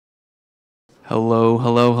Hello,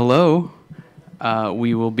 hello, hello.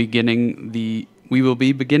 We will be beginning the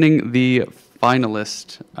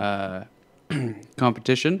finalist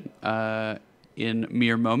competition in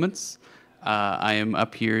mere moments. I am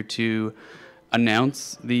up here to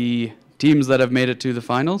announce the teams that have made it to the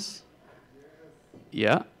finals.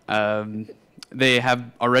 Yeah. They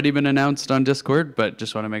have already been announced on Discord, but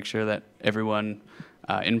just want to make sure that everyone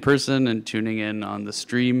in person and tuning in on the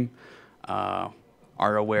stream are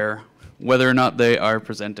aware whether or not they are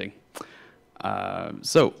presenting.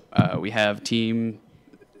 We have the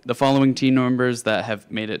following team members that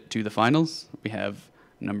have made it to the finals. We have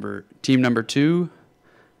team number 2,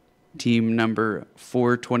 team number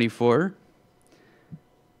 424,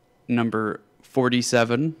 number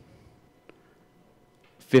 47,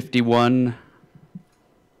 51,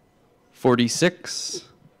 46,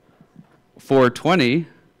 420,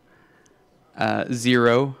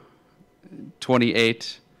 0,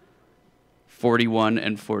 28, 41,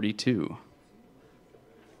 and 42.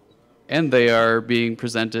 And they are being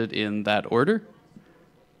presented in that order.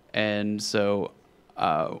 And so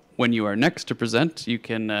when you are next to present, you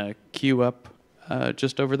can queue up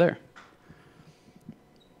just over there.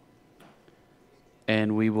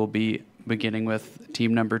 And we will be beginning with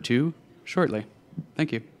team number 2 shortly.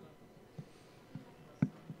 Thank you.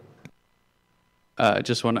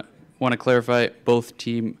 Just want to clarify, both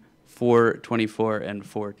team 424 and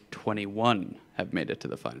 421 have made it to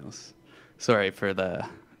the finals. Sorry for the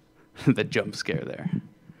the jump scare there.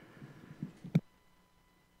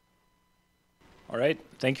 All right,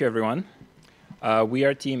 thank you everyone. We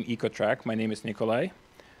are team EcoTrack. My name is Nikolai.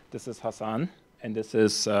 This is Hassan, and this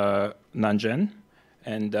is Nanjen.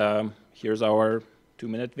 And here's our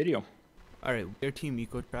 2-minute video. All right, we are Team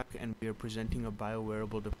EcoTrack, and we are presenting a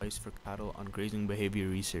biowearable device for cattle on grazing behavior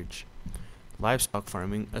research. Livestock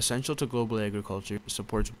farming, essential to global agriculture,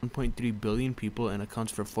 supports 1.3 billion people and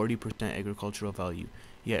accounts for 40% agricultural value.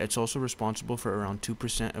 Yet it's also responsible for around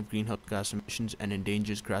 2% of greenhouse gas emissions and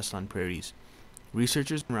endangers grassland prairies.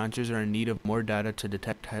 Researchers and ranchers are in need of more data to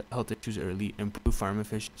detect health issues early, improve farm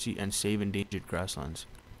efficiency, and save endangered grasslands.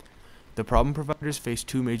 The problem providers face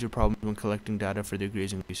 2 major problems when collecting data for their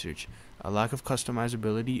grazing research: a lack of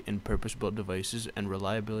customizability in purpose-built devices and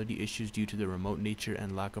reliability issues due to the remote nature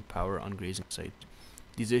and lack of power on grazing sites.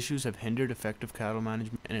 These issues have hindered effective cattle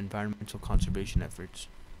management and environmental conservation efforts.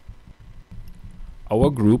 Our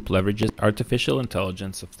group leverages artificial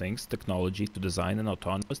intelligence of things technology to design an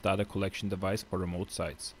autonomous data collection device for remote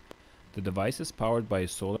sites. The device is powered by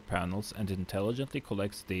solar panels and intelligently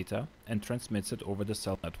collects data and transmits it over the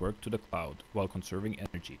cell network to the cloud while conserving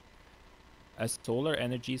energy. As solar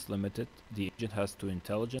energy is limited, the agent has to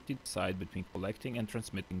intelligently decide between collecting and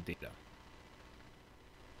transmitting data.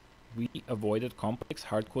 We avoided complex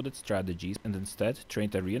hard-coded strategies and instead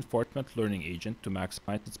trained a reinforcement learning agent to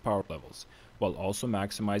maximize its power levels, while also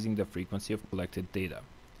maximizing the frequency of collected data.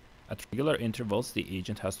 At regular intervals, the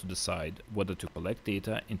agent has to decide whether to collect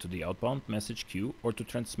data into the outbound message queue or to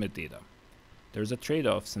transmit data. There is a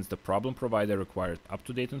trade-off since the problem provider requires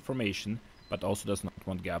up-to-date information but also does not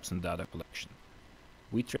want gaps in data collection.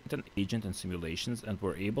 We trained an agent in simulations and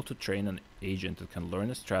were able to train an agent that can learn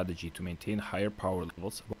a strategy to maintain higher power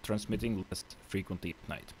levels while transmitting less frequently at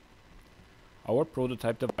night. Our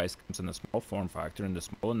prototype device comes in a small form factor and is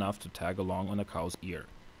small enough to tag along on a cow's ear.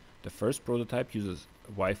 The first prototype uses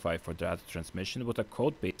Wi-Fi for data transmission with a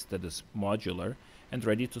code base that is modular and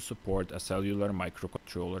ready to support a cellular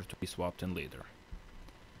microcontroller to be swapped in later.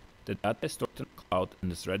 The data is stored in the cloud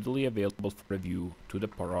and is readily available for review to the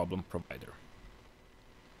problem provider.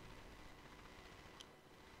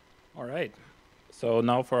 All right, so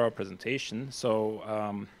now for our presentation.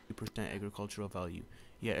 2% agricultural value.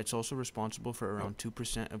 Yet it's also responsible for around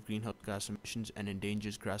 2% of greenhouse gas emissions and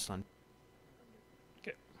endangers grassland.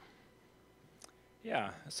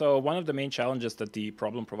 Yeah, so one of the main challenges that the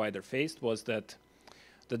problem provider faced was that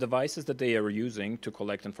the devices that they were using to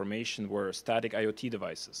collect information were static IoT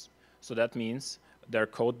devices. So that means their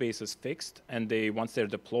code base is fixed, and once they're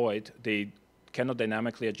deployed, they cannot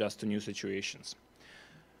dynamically adjust to new situations.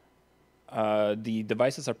 The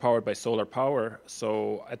devices are powered by solar power,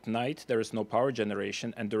 so at night there is no power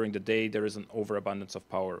generation, and during the day there is an overabundance of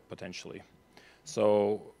power potentially.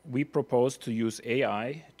 So we propose to use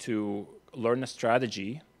AI to learn a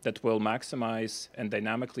strategy that will maximize and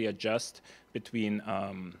dynamically adjust between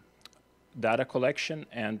data collection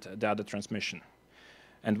and data transmission.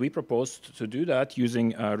 And we proposed to do that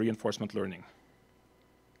using reinforcement learning.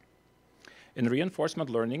 In reinforcement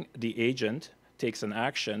learning, the agent takes an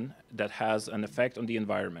action that has an effect on the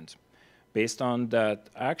environment. Based on that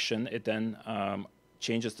action, it then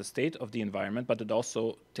changes the state of the environment, but it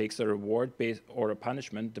also takes a reward based or a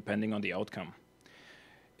punishment depending on the outcome.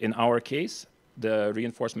 In our case, the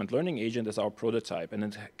reinforcement learning agent is our prototype, and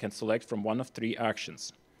it can select from one of 3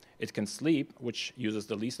 actions. It can sleep, which uses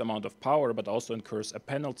the least amount of power, but also incurs a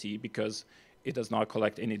penalty because it does not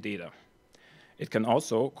collect any data. It can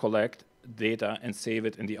also collect data and save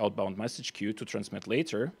it in the outbound message queue to transmit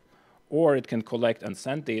later, or it can collect and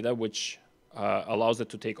send data, which allows it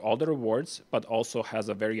to take all the rewards, but also has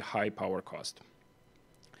a very high power cost.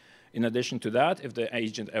 In addition to that, if the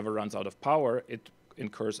agent ever runs out of power, it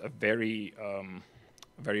incurs a very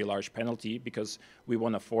large penalty because we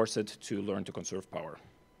want to force it to learn to conserve power.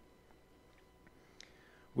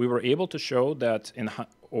 We were able to show that in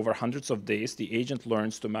over hundreds of days, the agent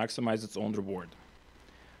learns to maximize its own reward.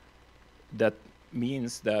 That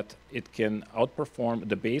means that it can outperform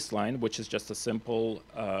the baseline, which is just a simple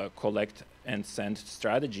collect and send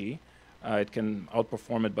strategy. It can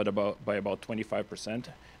outperform it by about 25%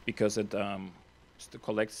 because it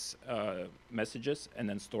collects messages and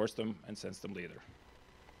then stores them and sends them later.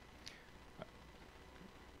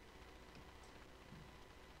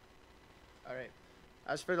 All right.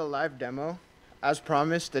 As for the live demo, as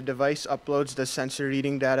promised, the device uploads the sensor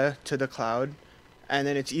reading data to the cloud, and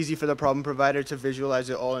then it's easy for the problem provider to visualize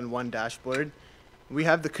it all in one dashboard. We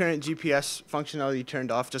have the current GPS functionality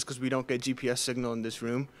turned off just because we don't get GPS signal in this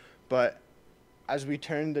room, but as we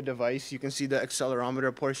turn the device, you can see the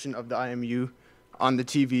accelerometer portion of the IMU on the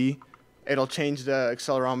TV. It'll change the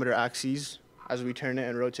accelerometer axes as we turn it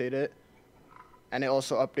and rotate it, and it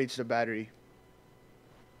also updates the battery.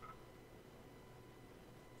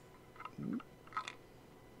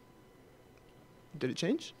 Did it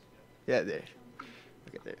change? Yeah, there.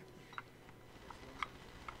 Okay, there.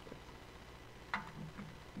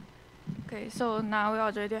 Okay, so now we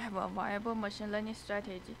already have a viable machine learning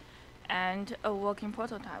strategy and a working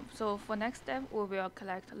prototype. So for next step, we will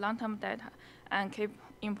collect long-term data and keep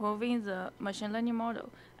improving the machine learning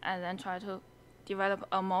model, and then try to develop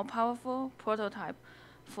a more powerful prototype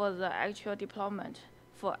for the actual deployment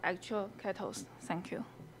for actual kettles. Thank you.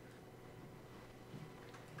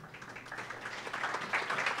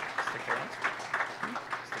 Stick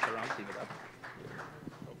around, leave it up.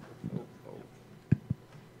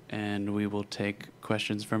 And we will take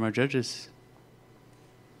questions from our judges.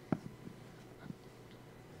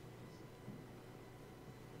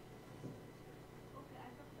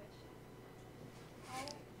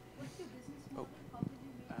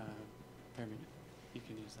 You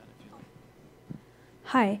can use that if you like.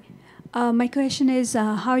 Hi. My question is,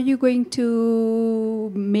 how are you going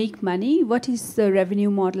to make money? What is the revenue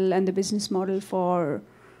model and the business model for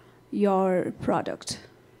your product?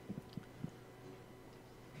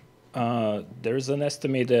 There's an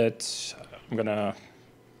estimated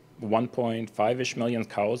 1.5-ish million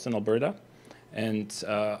cows in Alberta, and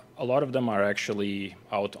a lot of them are actually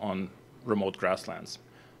out on remote grasslands.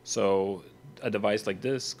 So a device like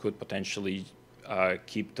this could potentially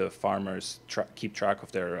keep the farmers keep track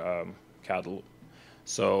of their cattle.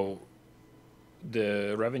 So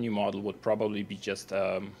the revenue model would probably be just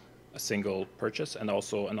a single purchase and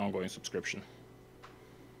also an ongoing subscription.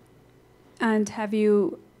 And have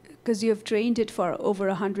you, because you have trained it for over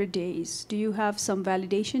 100 days, do you have some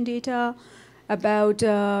validation data about,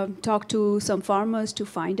 talk to some farmers to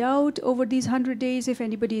find out over these 100 days if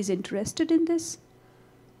anybody is interested in this?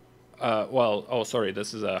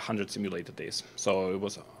 This is 100 simulated days. So it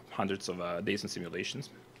was hundreds of days in simulations.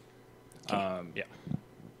 Okay. Yeah.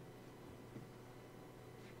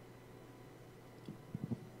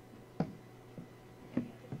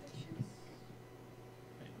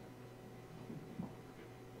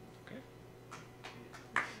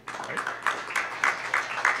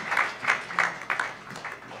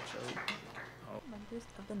 Members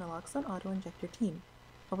of the naloxone auto-injector team.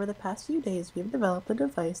 Over the past few days, we have developed a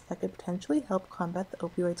device that could potentially help combat the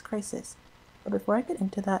opioids crisis. But before I get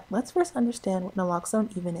into that, let's first understand what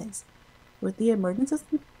naloxone even is. With the emergence of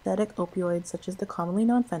synthetic opioids such as the commonly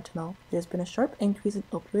known fentanyl, there's been a sharp increase in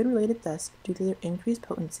opioid-related deaths due to their increased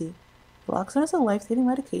potency. Naloxone is a life-saving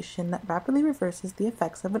medication that rapidly reverses the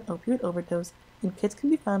effects of an opioid overdose, and kits can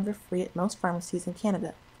be found for free at most pharmacies in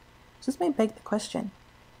Canada. So this may beg the question,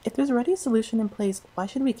 if there's already a solution in place, why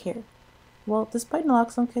should we care? Well, despite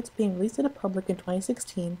naloxone kits being released to the public in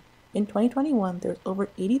 2016, in 2021 there was over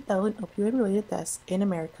 80,000 opioid-related deaths in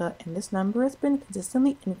America, and this number has been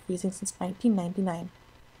consistently increasing since 1999.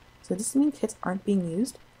 So does this mean kits aren't being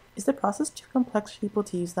used? Is the process too complex for people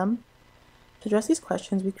to use them? To address these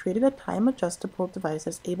questions, we created a time-adjustable device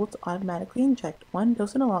that's able to automatically inject 1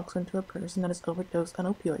 dose of naloxone to a person that is overdosed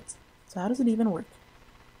on opioids. So how does it even work?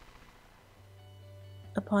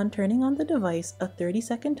 Upon turning on the device, a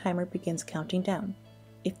 30-second timer begins counting down.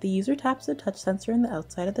 If the user taps the touch sensor on the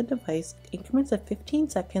outside of the device, increments of 15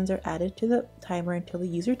 seconds are added to the timer until the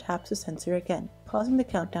user taps the sensor again, pausing the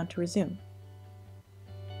countdown to resume.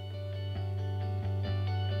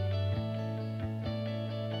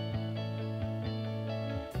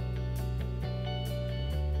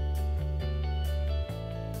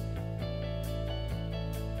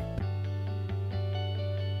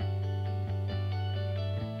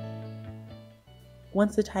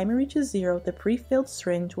 Once the timer reaches 0, the pre-filled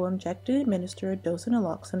syringe will inject and administer a dose of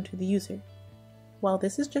naloxone to the user. While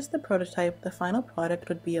this is just the prototype, the final product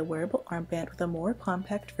would be a wearable armband with a more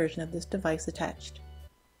compact version of this device attached.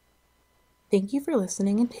 Thank you for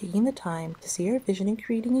listening and taking the time to see our vision in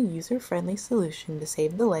creating a user-friendly solution to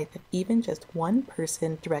save the life of even just one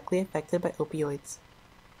person directly affected by opioids.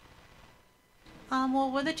 Well,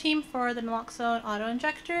 we're the team for the naloxone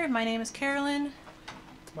auto-injector. My name is Carolyn.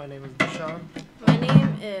 My name is Dishan. My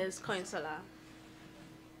name is Koinsala.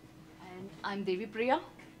 And I'm Devi Priya.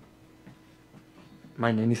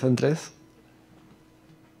 My name is Andres.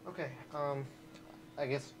 Okay, I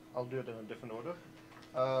guess I'll do it in a different order.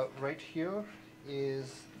 Right here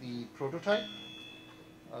is the prototype.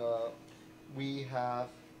 We have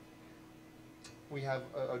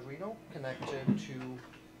Arduino connected to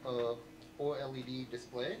a OLED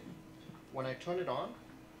display. When I turn it on,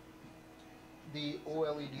 the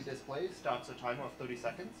OLED display starts a timer of 30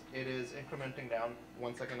 seconds. It is incrementing down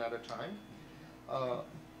 1 second at a time.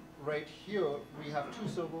 Right here, we have two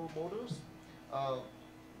servo motors.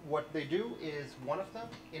 What they do is one of them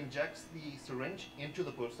injects the syringe into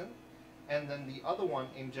the person, and then the other one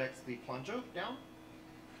injects the plunger down.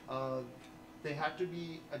 They had to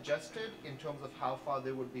be adjusted in terms of how far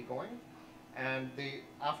they would be going, and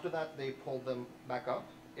after that they pull them back up.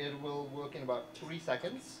 It will work in about 3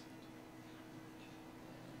 seconds.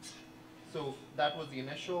 So that was the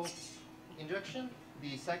initial injection.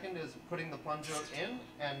 The second is putting the plunger in,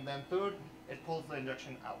 and then third, it pulls the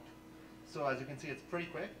injection out. So as you can see, it's pretty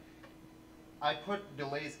quick. I put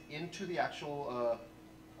delays into the actual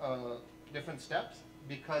different steps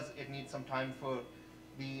because it needs some time for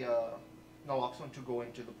the naloxone to go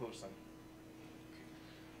into the person.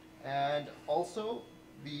 And also,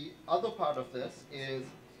 the other part of this is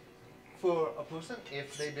for a person,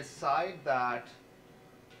 if they decide that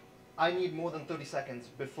I need more than 30 seconds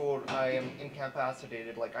before I am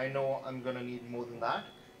incapacitated, like I know I'm going to need more than that,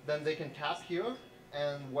 then they can tap here,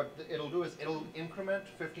 and what it'll do is it'll increment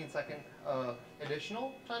 15-second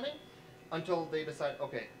additional timing until they decide,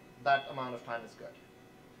 okay, that amount of time is good.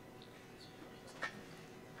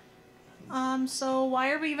 So why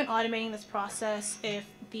are we even automating this process if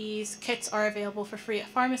these kits are available for free at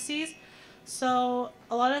pharmacies? So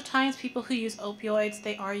a lot of times people who use opioids,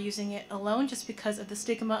 they are using it alone just because of the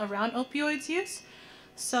stigma around opioids use.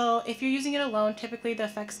 So if you're using it alone, typically the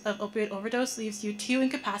effects of opioid overdose leaves you too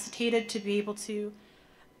incapacitated to be able to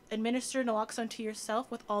administer naloxone to yourself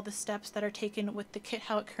with all the steps that are taken with the kit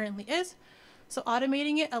how it currently is. So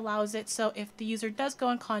automating it allows it so if the user does go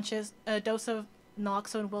unconscious, a dose of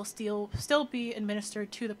naloxone will still be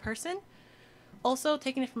administered to the person. Also,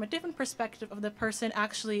 taking it from a different perspective of the person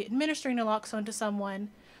actually administering naloxone to someone,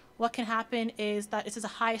 what can happen is that this is a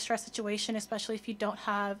high stress situation, especially if you don't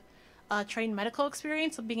have trained medical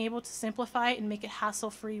experience. So being able to simplify it and make it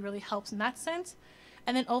hassle-free really helps in that sense.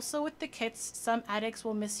 And then also with the kits, some addicts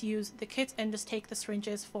will misuse the kits and just take the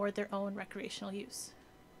syringes for their own recreational use.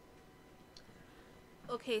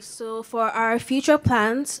 Okay, so for our future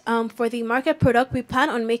plans, for the market product, we plan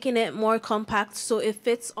on making it more compact so it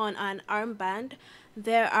fits on an armband.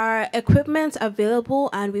 There are equipment available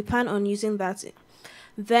and we plan on using that.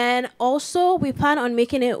 Then also we plan on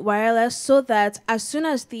making it wireless so that as soon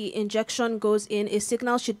as the injection goes in, a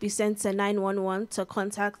signal should be sent to 911 to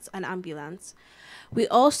contact an ambulance. We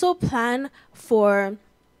also plan for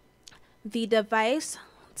the device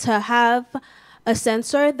to have a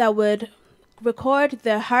sensor that would record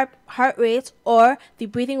the heart rate or the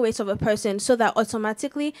breathing rate of a person so that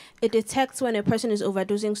automatically it detects when a person is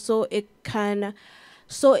overdosing,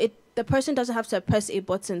 the person doesn't have to press a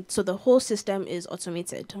button, so the whole system is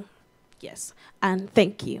automated. Yes, and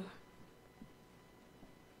thank you.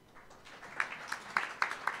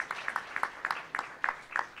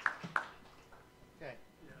 Okay.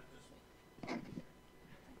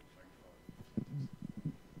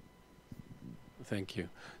 Thank you.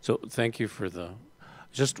 So thank you for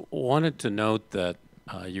just wanted to note that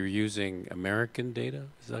you're using American data,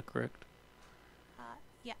 is that correct?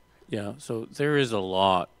 Yeah. Yeah, so there is a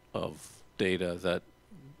lot of data that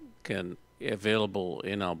available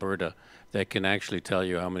in Alberta that can actually tell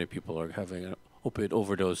you how many people are having an opioid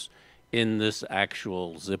overdose in this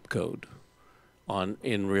actual zip code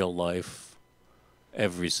in real life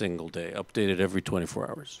every single day, updated every 24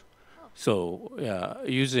 hours. So yeah,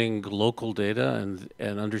 using local data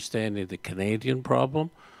and understanding the Canadian problem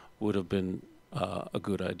would have been a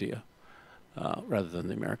good idea rather than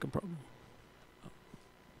the American problem.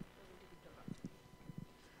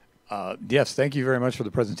 Yes, thank you very much for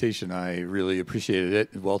the presentation. I really appreciated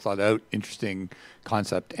it. Well thought out, interesting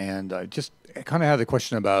concept. And I just kind of had a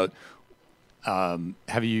question about,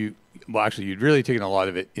 well, actually, you'd really taken a lot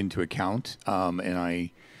of it into account. And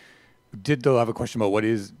I did, though, have a question about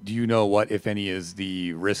do you know what, if any, is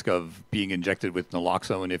the risk of being injected with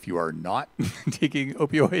naloxone if you are not taking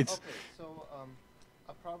opioids? Okay, so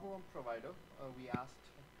a problem provider, we asked,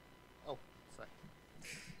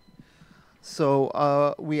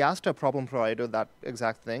 So we asked a problem provider that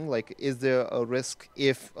exact thing, like, is there a risk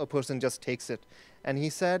if a person just takes it? And he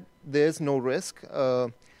said there's no risk.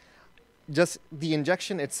 Just the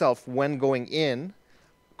injection itself, when going in,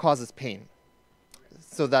 causes pain.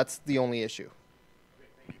 So that's the only issue.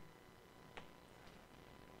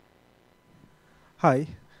 Hi,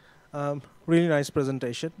 really nice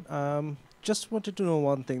presentation. Just wanted to know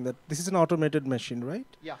one thing, that this is an automated machine, right?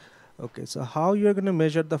 Yeah. Okay, so how you're going to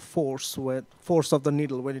measure the force of the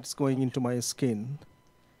needle when it's going into my skin?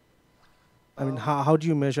 I mean, how do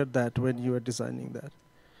you measure that when you are designing that?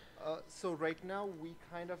 So right now we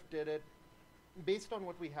kind of did it based on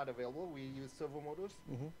what we had available. We used servo motors,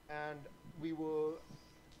 and we were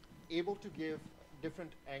able to give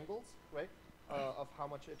different angles, right, of how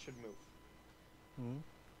much it should move.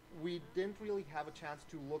 We didn't really have a chance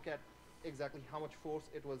to look at exactly how much force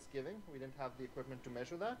it was giving. We didn't have the equipment to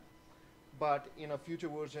measure that. But in a future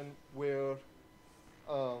version where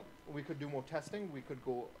we could do more testing, we could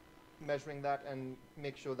go measuring that and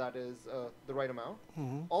make sure that is the right amount.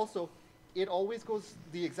 Also, it always goes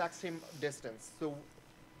the exact same distance. So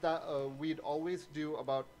that we'd always do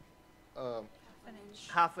about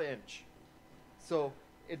half an inch. So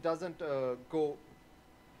it doesn't go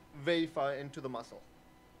very far into the muscle.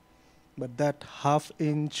 But that half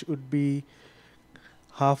inch would be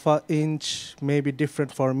half an inch, maybe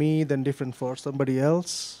different for me than different for somebody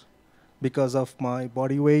else because of my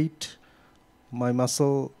body weight, my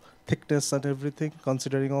muscle thickness and everything,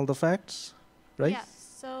 considering all the facts, right? Yes.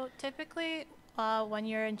 So typically when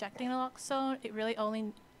you're injecting naloxone, it really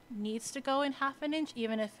only needs to go in half an inch,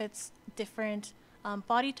 even if it's different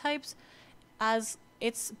body types, as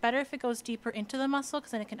it's better if it goes deeper into the muscle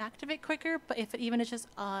because then it can activate quicker. But if it even is just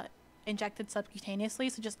injected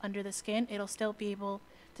subcutaneously, so just under the skin, it'll still be able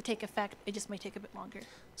to take effect. It just may take a bit longer.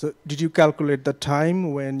 So did you calculate the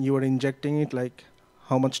time when you were injecting it, like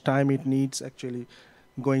how much time it needs actually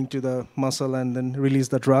going to the muscle and then release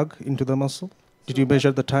the drug into the muscle? Did you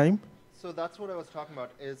measure the time? So that's what I was talking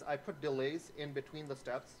about, is I put delays in between the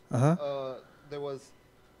steps. There was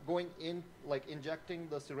going in, like injecting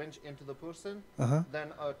the syringe into the person, then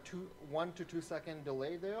a 1 to 2 second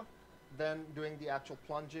delay there, then doing the actual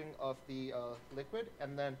plunging of the liquid,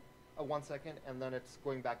 and then a 1 second, and then it's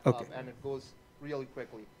going back up, and it goes really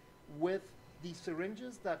quickly. With the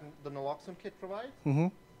syringes that the naloxone kit provides,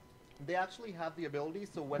 they actually have the ability,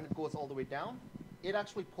 so when it goes all the way down, it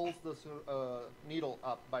actually pulls the needle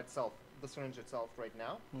up by itself, the syringe itself right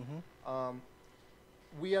now.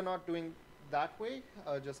 We are not doing that way,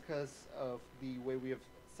 just because of the way we have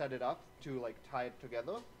set it up to like tie it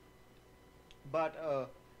together. But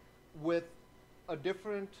with a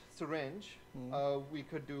different syringe, we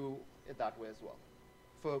could do it that way as well,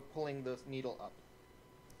 for pulling the needle up.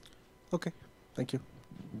 Okay, thank you.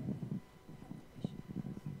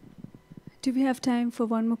 Do we have time for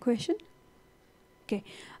one more question? Okay,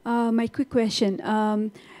 my quick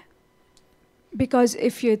question. Because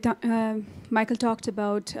if you Michael talked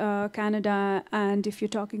about Canada, and if you're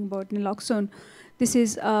talking about naloxone, this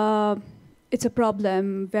is it's a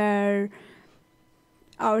problem where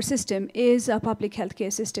our system is a public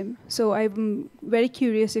healthcare system. So I'm very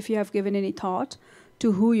curious if you have given any thought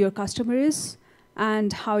to who your customer is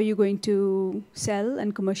and how you're going to sell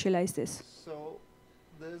and commercialize this. So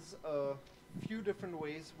there's a few different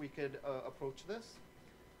ways we could approach this.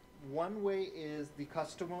 One way is the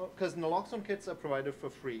customer, because naloxone kits are provided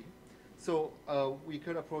for free. So we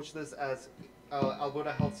could approach this as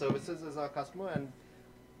Alberta Health Services as our customer, and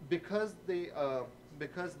because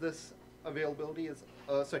this availability is,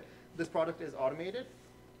 this product is automated,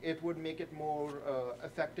 it would make it more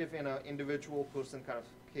effective in an individual person kind of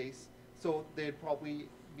case. So they'd probably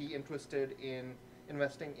be interested in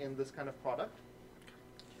investing in this kind of product.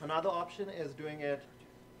 Another option is doing it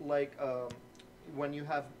like when you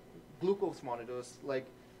have glucose monitors, like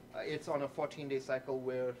it's on a 14-day cycle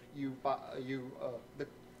where the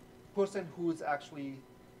person who's actually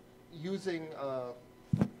using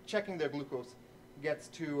checking their glucose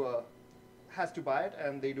has to buy it,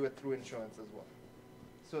 and they do it through insurance as well.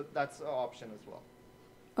 So that's an option as well.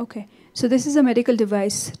 Okay, so this is a medical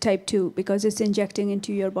device type 2 because it's injecting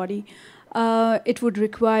into your body. It would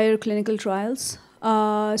require clinical trials,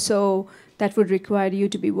 so that would require you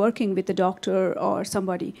to be working with a doctor or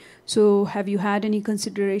somebody. So have you had any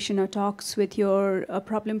consideration or talks with your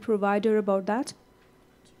problem provider about that?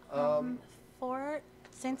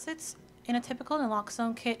 Since it's in a typical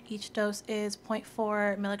naloxone kit, each dose is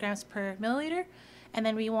 0.4 milligrams per milliliter. And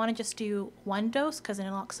then we want to just do one dose because in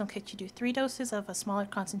a naloxone kit you do 3 doses of a smaller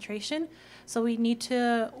concentration. So we need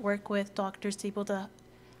to work with doctors to be able to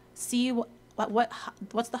see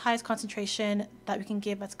what's the highest concentration that we can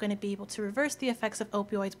give that's going to be able to reverse the effects of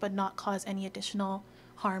opioids but not cause any additional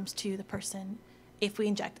harms to the person if we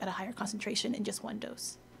inject at a higher concentration in just one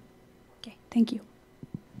dose. Okay, thank you.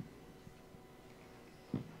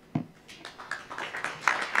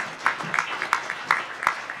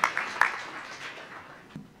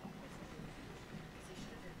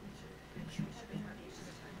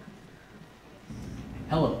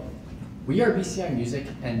 Hello, we are BCI Music,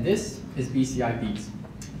 and this is BCI Beats.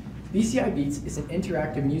 BCI Beats is an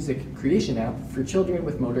interactive music creation app for children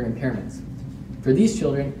with motor impairments. For these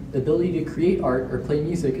children, the ability to create art or play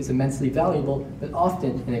music is immensely valuable, but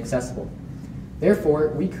often inaccessible. Therefore,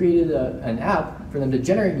 we created an app for them to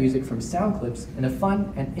generate music from sound clips in a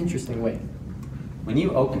fun and interesting way. When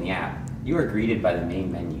you open the app, you are greeted by the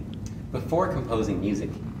main menu. Before composing music,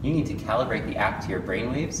 you need to calibrate the app to your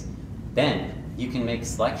brainwaves. Then, you can make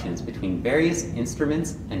selections between various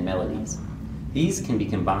instruments and melodies. These can be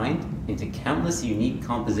combined into countless unique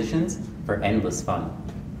compositions for endless fun.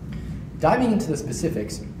 Diving into the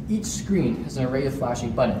specifics, each screen has an array of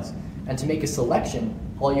flashing buttons, and to make a selection,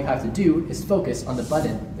 all you have to do is focus on the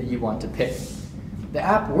button that you want to pick. The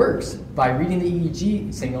app works by reading the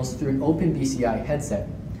EEG signals through an open BCI headset.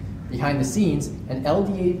 Behind the scenes, an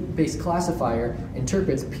LDA-based classifier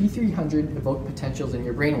interprets P300 evoked potentials in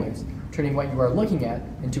your brainwaves, turning what you are looking at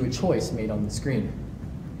into a choice made on the screen.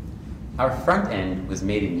 Our front end was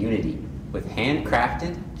made in Unity with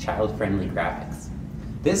handcrafted, child-friendly graphics.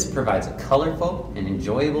 This provides a colorful and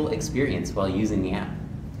enjoyable experience while using the app.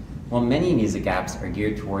 While many music apps are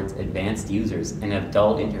geared towards advanced users and have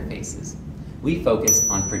dull interfaces, we focused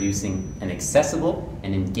on producing an accessible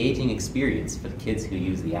and engaging experience for the kids who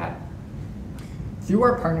use the app. Through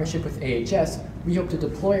our partnership with AHS, we hope to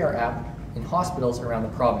deploy our app in hospitals around the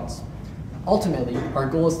province. Ultimately, our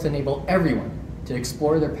goal is to enable everyone to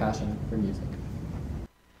explore their passion for music.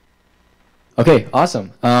 Okay,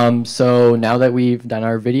 awesome. So now that we've done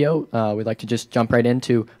our video, we'd like to just jump right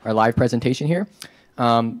into our live presentation here.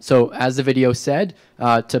 So as the video said,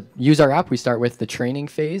 to use our app, we start with the training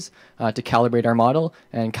phase to calibrate our model,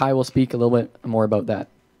 and Kai will speak a little bit more about that.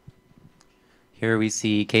 Here we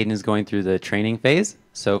see Caden is going through the training phase.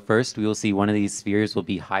 So first we will see one of these spheres will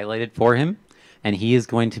be highlighted for him, and he is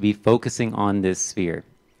going to be focusing on this sphere.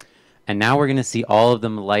 And now we're going to see all of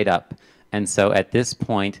them light up. And so at this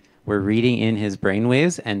point, we're reading in his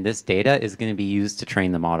brainwaves, and this data is going to be used to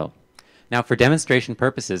train the model. Now, for demonstration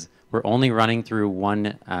purposes, we're only running through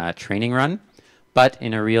one training run, but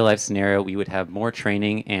in a real-life scenario, we would have more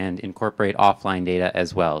training and incorporate offline data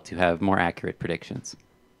as well to have more accurate predictions.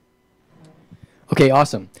 Okay,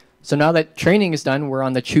 awesome. So now that training is done, we're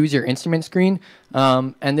on the Choose Your Instrument screen.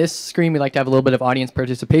 And this screen, we like to have a little bit of audience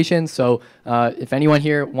participation. So if anyone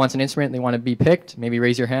here wants an instrument they want to be picked, maybe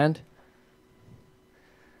raise your hand.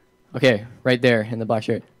 Okay, right there in the black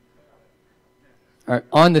shirt. All right,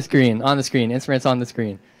 on the screen, instruments on the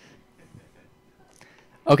screen.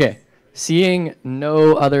 Okay, seeing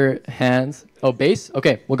no other hands. Oh, bass?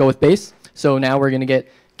 Okay, we'll go with bass. So now we're going to get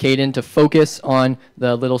Caden to focus on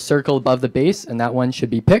the little circle above the bass, and that one should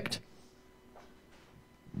be picked.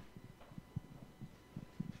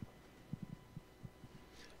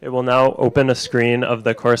 It will now open a screen of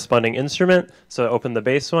the corresponding instrument. So open the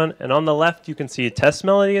bass one, and on the left you can see test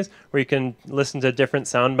melodies where you can listen to different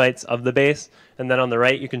sound bites of the bass, and then on the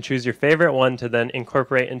right you can choose your favorite one to then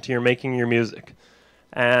incorporate into your making your music.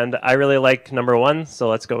 And I really like number 1, so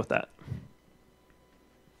let's go with that.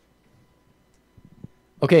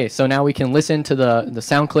 Okay, so now we can listen to the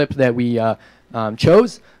sound clip that we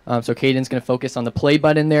chose. So Caden's going to focus on the play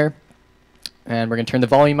button there, and we're going to turn the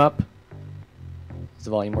volume up. Is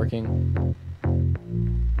the volume working?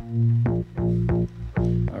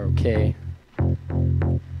 Okay.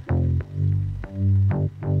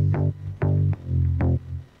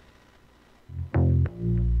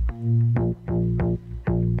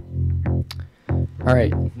 All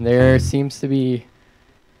right, there seems to be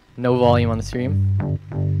no volume on the stream.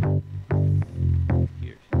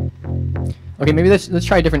 Okay, maybe let's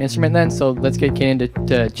try a different instrument then. So let's get Kaden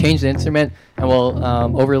to change the instrument, and we'll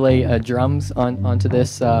overlay drums onto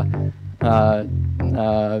this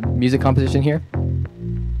music composition here.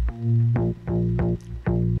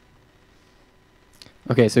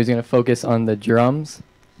 Okay, so he's going to focus on the drums.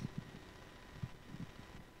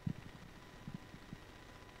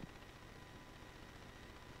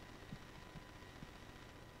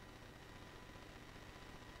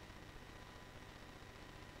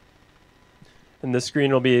 And this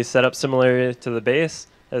screen will be set up similar to the bass,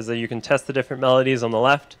 as you can test the different melodies on the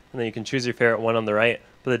left, and then you can choose your favorite one on the right.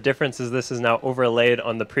 But the difference is this is now overlaid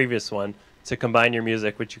on the previous one to combine your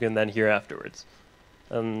music, which you can then hear afterwards.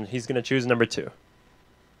 He's going to choose number 2.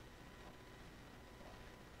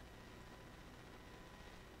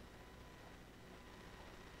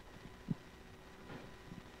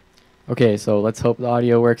 Okay, so let's hope the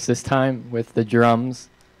audio works this time with the drums.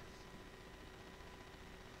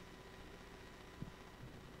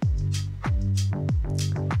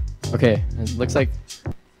 Okay, it looks like...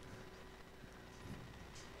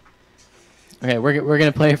 Okay, we're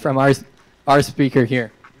gonna play from our speaker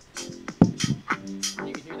here.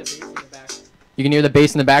 You can hear the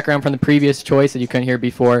bass in the background from the previous choice that you couldn't hear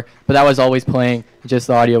before, but that was always playing. Just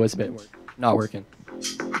the audio was a bit not working.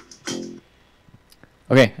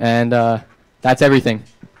 Okay, and that's everything.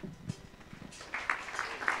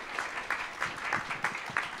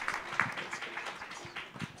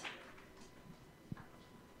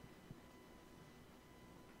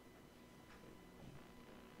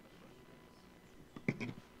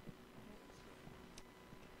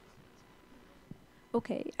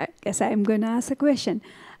 Okay, I guess I'm going to ask a question.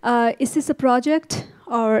 Is this a project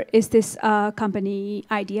or is this a company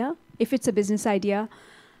idea? If it's a business idea,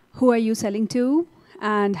 who are you selling to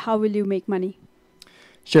and how will you make money?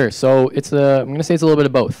 Sure. So I'm going to say it's a little bit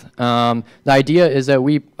of both. The idea is that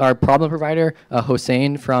our problem provider,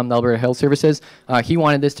 Hossein from the Alberta Health Services, he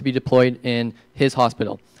wanted this to be deployed in his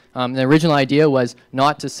hospital. The original idea was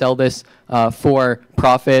not to sell this for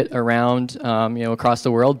profit around, across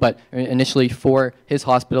the world, but initially for his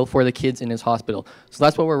hospital, for the kids in his hospital. So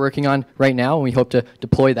that's what we're working on right now, and we hope to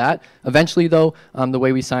deploy that. Eventually, though, the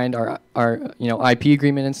way we signed our IP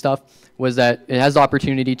agreement and stuff was that it has the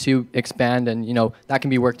opportunity to expand, and that can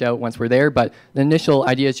be worked out once we're there. But the initial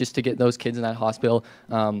idea is just to get those kids in that hospital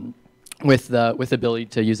with the ability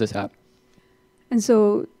to use this app. And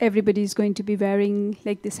so everybody's going to be wearing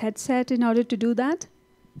like this headset in order to do that?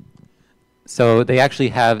 So they actually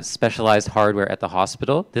have specialized hardware at the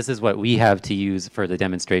hospital. This is what we have to use for the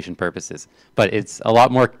demonstration purposes. But it's a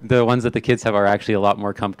lot more, the ones that the kids have are actually a lot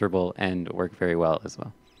more comfortable and work very well as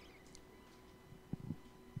well.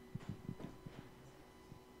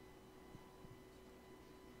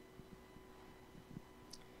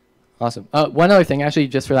 Awesome. One other thing, actually,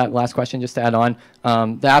 just for that last question, just to add on,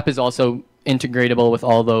 the app is also integratable with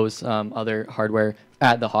all those other hardware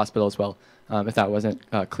at the hospital as well, if that wasn't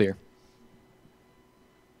clear.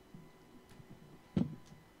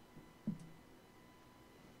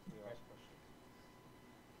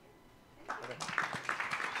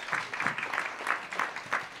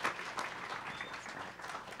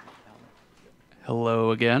 Hello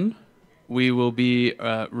again. We will be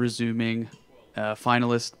resuming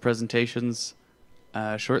finalist presentations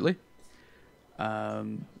shortly,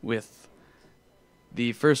 with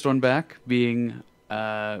the first one back being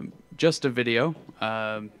just a video.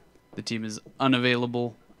 The team is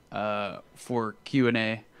unavailable for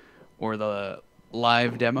Q&A or the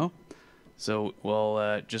live demo, so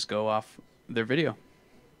we'll just go off their video.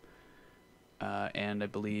 And I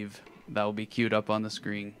believe that will be queued up on the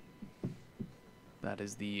screen. That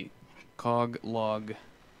is the CogLog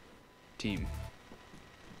team.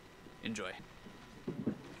 Enjoy.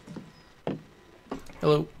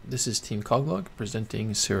 Hello, this is Team CogLog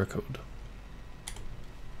presenting Code.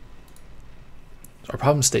 Our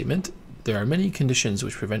problem statement: there are many conditions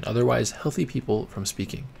which prevent otherwise healthy people from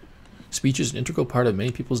speaking. Speech is an integral part of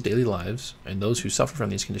many people's daily lives, and those who suffer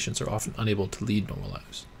from these conditions are often unable to lead normal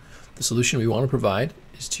lives. The solution we want to provide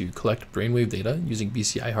is to collect brainwave data using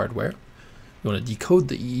BCI hardware. We want to decode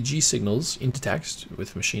the EEG signals into text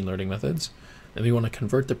with machine learning methods, and we want to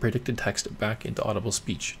convert the predicted text back into audible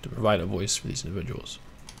speech to provide a voice for these individuals.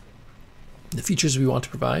 The features we want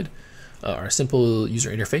to provide are a simple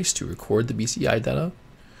user interface to record the BCI data,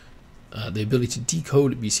 the ability to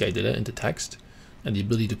decode BCI data into text, and the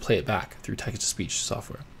ability to play it back through text-to-speech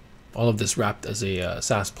software. All of this wrapped as a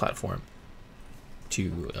SaaS platform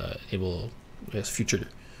to enable future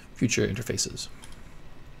interfaces.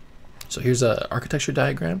 So here's an architecture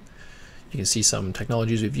diagram. You can see some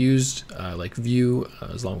technologies we've used, like Vue,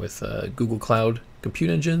 along with Google Cloud Compute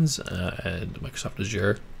Engines and Microsoft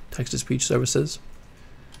Azure text-to-speech services.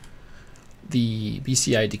 The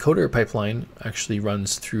BCI decoder pipeline actually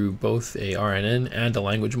runs through both a RNN and a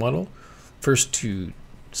language model. First to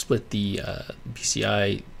split the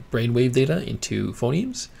BCI brainwave data into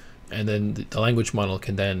phonemes, and then the language model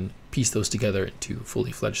can then piece those together into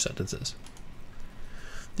fully fledged sentences.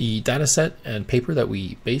 The dataset and paper that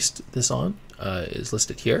we based this on is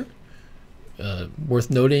listed here. Worth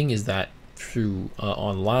noting is that through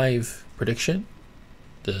on live prediction,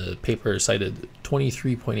 the paper cited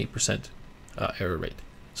 23.8% error rate,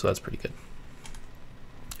 so that's pretty good.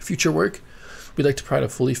 Future work, we'd like to provide a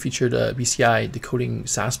fully featured BCI decoding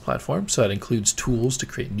SaaS platform, so that includes tools to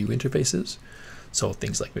create new interfaces, so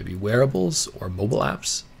things like maybe wearables or mobile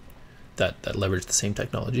apps that leverage the same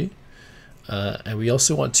technology. And we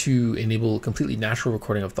also want to enable completely natural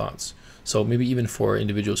recording of thoughts. So maybe even for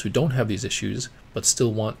individuals who don't have these issues, but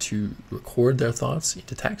still want to record their thoughts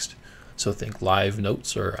into text. So think live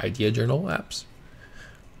notes or idea journal apps.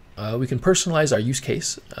 We can personalize our use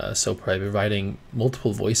case, so by providing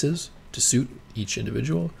multiple voices to suit each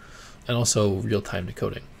individual, and also real-time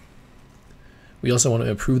decoding. We also want to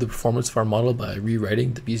improve the performance of our model by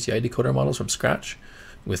rewriting the BCI decoder models from scratch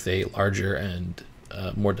with a larger and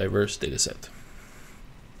more diverse data set.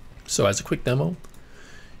 So as a quick demo,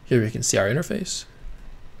 here we can see our interface.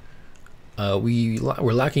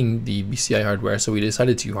 We're lacking the BCI hardware, so we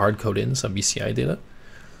decided to hard code in some BCI data.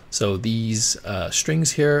 So these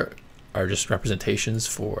strings here are just representations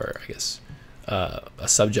for, I guess, a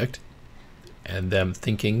subject and them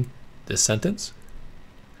thinking this sentence.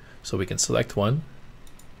 So we can select one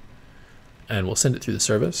and we'll send it through the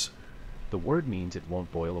service. The word means it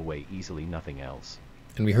won't boil away easily, nothing else.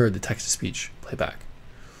 And we heard the text-to-speech playback.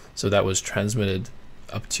 So that was transmitted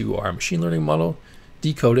up to our machine learning model,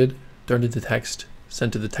 decoded, turned into text,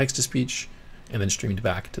 sent to the text-to-speech, and then streamed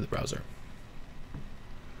back to the browser.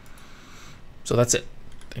 So that's it.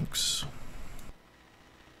 Thanks.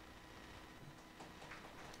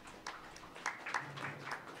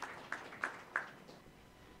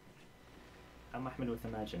 I'm Ahmed with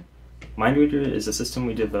Imagine. MindReader is a system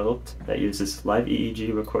we developed that uses live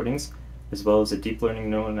EEG recordings as well as a deep learning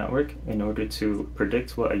neural network in order to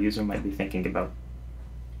predict what a user might be thinking about.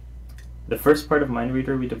 The first part of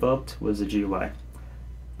MindReader we developed was the GUI.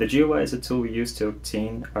 The GUI is a tool we use to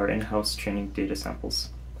obtain our in-house training data samples.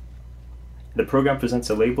 The program presents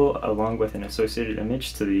a label along with an associated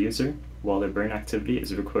image to the user while their brain activity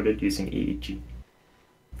is recorded using EEG.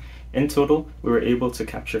 In total, we were able to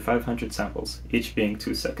capture 500 samples, each being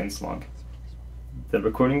 2 seconds long. The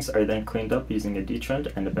recordings are then cleaned up using a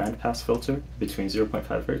detrend and a bandpass filter between 0.5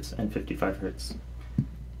 Hz and 55 Hz.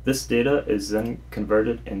 This data is then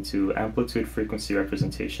converted into amplitude frequency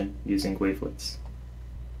representation using wavelets.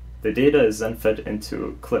 The data is then fed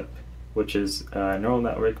into CLIP, which is a neural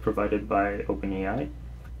network provided by OpenAI.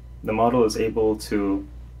 The model is able to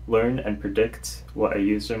learn and predict what a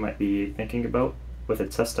user might be thinking about with a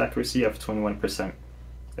test accuracy of 21%,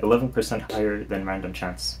 11% higher than random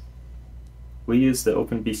chance. We use the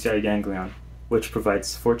OpenBCI ganglion, which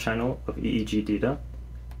provides 4 channels of EEG data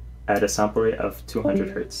at a sample rate of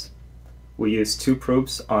 200 Hz. We use 2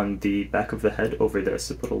 probes on the back of the head over the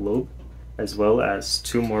occipital lobe, as well as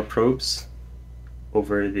 2 more probes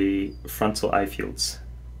over the frontal eye fields.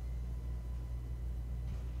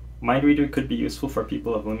 MindReader could be useful for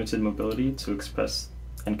people of limited mobility to express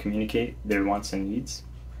and communicate their wants and needs.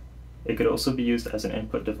 It could also be used as an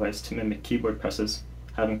input device to mimic keyboard presses,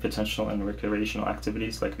 having potential in recreational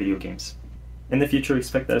activities like video games. In the future, we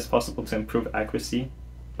expect that it's possible to improve accuracy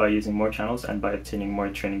by using more channels and by obtaining more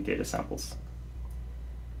training data samples.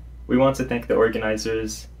 We want to thank the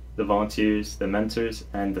organizers, the volunteers, the mentors,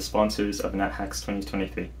 and the sponsors of natHACKS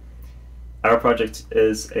 2023. Our project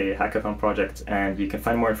is a hackathon project, and you can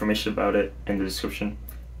find more information about it in the description.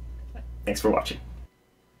 Thanks for watching.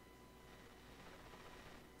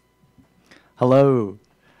 Hello.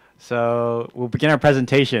 So we'll begin our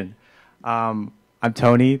presentation. I'm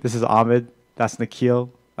Tony, this is Ahmed, that's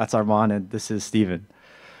Nikhil, that's Arman, and this is Steven.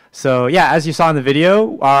 So yeah, as you saw in the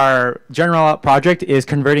video, our general project is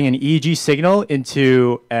converting an EEG signal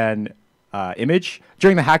into an image.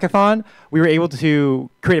 During the hackathon, we were able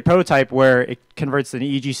to create a prototype where it converts an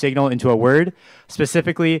EEG signal into a word.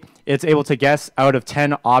 Specifically, it's able to guess out of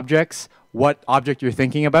 10 objects what object you're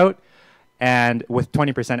thinking about, and with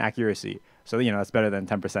 20% accuracy. So, you know, that's better than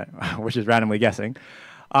 10%, which is randomly guessing.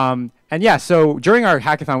 And yeah, so during our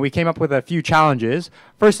hackathon, we came up with a few challenges.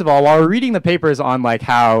 First of all, while we're reading the papers on like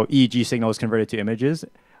how EEG signal is converted to images,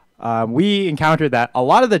 we encountered that a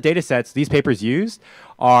lot of the data sets these papers used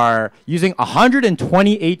are using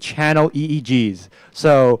 128 channel EEGs.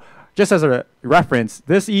 So just as a reference,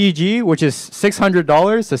 this EEG, which is $600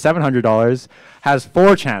 to $700, has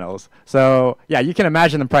 4 channels. So yeah, you can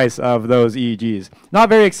imagine the price of those EEGs. Not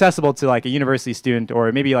very accessible to like a university student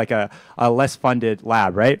or maybe like a less funded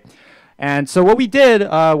lab, right? And so what we did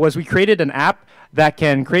was we created an app that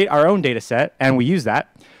can create our own data set, and we use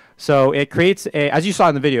that. So it creates as you saw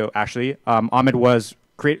in the video, actually, Ahmed was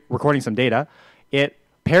recording some data. It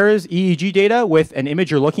pairs EEG data with an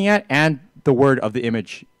image you're looking at and the word of the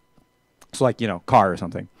image. So like, car or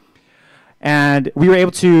something. And we were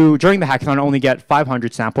able to, during the hackathon, only get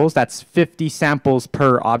 500 samples. That's 50 samples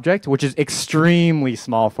per object, which is extremely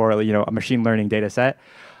small for a machine learning data set.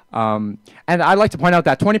 And I'd like to point out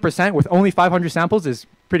that 20% with only 500 samples is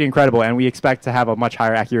pretty incredible, and we expect to have a much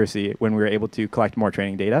higher accuracy when we're able to collect more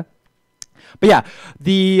training data. But yeah,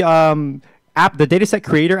 the the dataset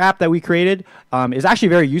creator app that we created is actually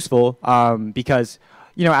very useful because,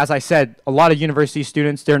 as I said, a lot of university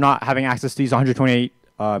students, they're not having access to these 128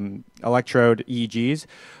 electrode EEGs.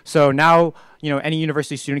 So now, any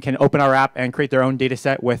university student can open our app and create their own data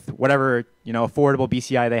set with whatever, affordable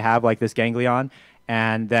BCI they have, like this ganglion,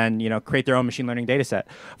 and then, create their own machine learning data set.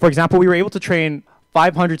 For example, we were able to train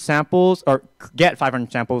 500 samples or get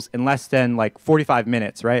 500 samples in less than like 45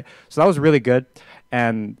 minutes, right? So that was really good.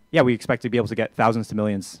 And yeah, we expect to be able to get thousands to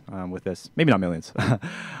millions with this. Maybe not millions.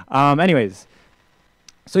 Anyways,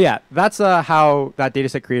 so yeah, that's how that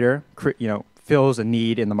dataset creator, fills a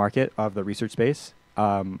need in the market of the research space.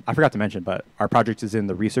 I forgot to mention, but our project is in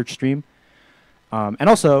the research stream. And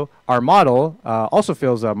also, our model also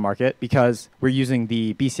fills a market because we're using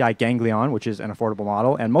the BCI ganglion, which is an affordable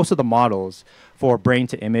model. And most of the models for brain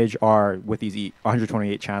to image are with these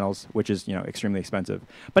 128 channels, which is extremely expensive.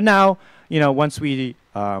 But now, once we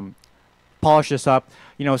polish this up,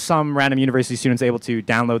 some random university students are able to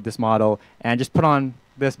download this model and just put on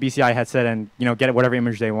this BCI headset and get whatever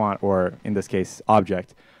image they want, or in this case,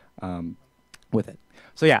 object with it.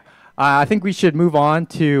 So yeah, I think we should move on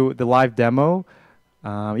to the live demo.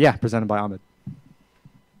 Presented by Ahmed.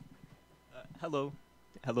 Hello.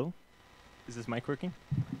 Is this mic working?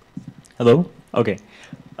 Hello? Okay.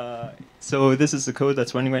 So this is the code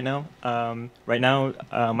that's running right now. Right now,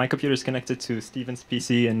 my computer is connected to Steven's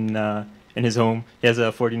PC in his home. He has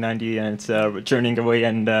a 4090 and it's churning away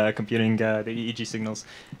and computing the EEG signals.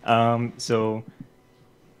 So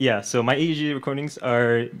my EEG recordings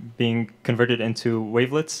are being converted into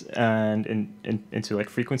wavelets and into like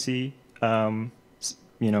frequency,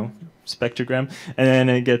 spectrogram, and then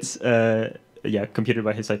it gets computed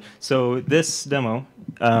by his side. So this demo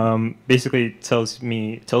basically tells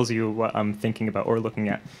you what I'm thinking about or looking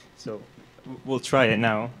at. So we'll try it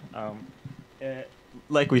now.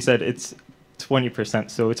 Like we said, it's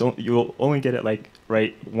 20%, so you'll only get it like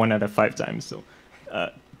right 1 out of 5 times. So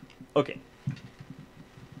okay.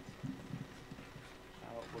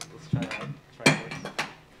 Let's try that.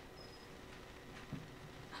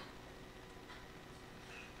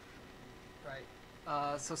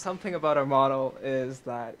 So something about our model is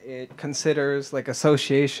that it considers like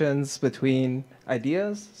associations between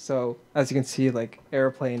ideas. So as you can see, like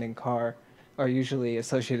airplane and car are usually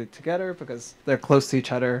associated together because they're close to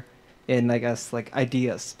each other in, I guess, like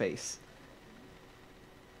idea space.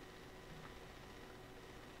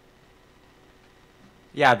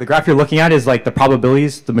 Yeah, the graph you're looking at is like the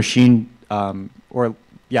probabilities the machine,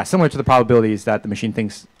 similar to the probabilities that the machine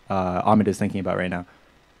thinks Ahmed is thinking about right now.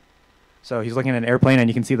 So he's looking at an airplane, and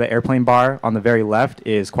you can see the airplane bar on the very left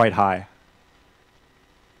is quite high.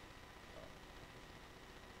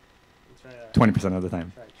 20% of the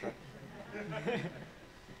time.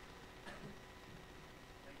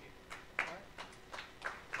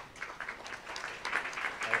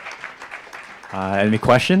 Any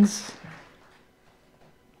questions?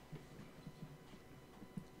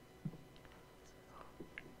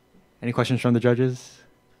 Any questions from the judges?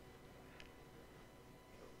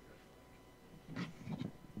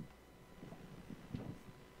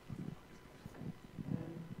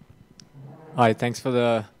 Hi, thanks for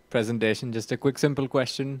the presentation. Just a quick, simple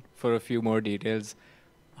question for a few more details.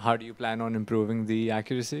 How do you plan on improving the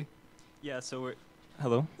accuracy? Yeah, so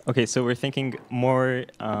we're thinking more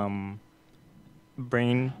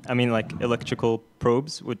like electrical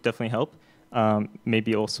probes would definitely help.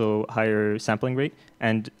 Maybe also higher sampling rate,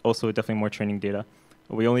 and also definitely more training data.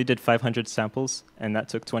 We only did 500 samples, and that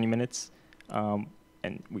took 20 minutes. And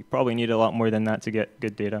we probably need a lot more than that to get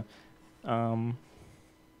good data.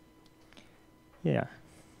 Yeah.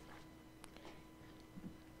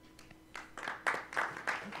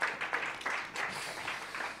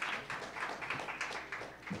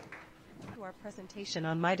 presentation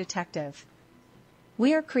on My Detective.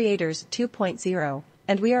 We are Creators 2.0,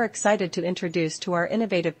 and we are excited to introduce to our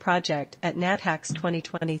innovative project at natHACKS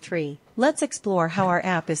 2023. Let's explore how our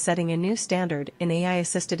app is setting a new standard in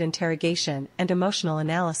AI-assisted interrogation and emotional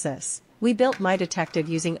analysis. We built My Detective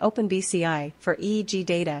using OpenBCI for EEG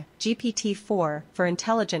data, GPT-4 for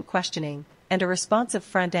intelligent questioning, and a responsive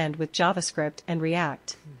front end with JavaScript and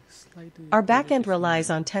React. Our backend relies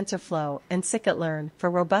on TensorFlow and scikit-learn for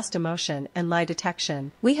robust emotion and lie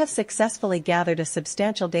detection. We have successfully gathered a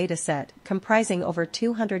substantial dataset comprising over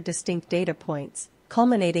 200 distinct data points,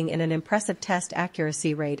 culminating in an impressive test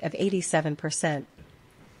accuracy rate of 87%.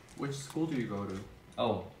 Which school do you go to?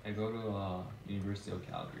 Oh, I go to University of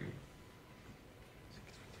Calgary.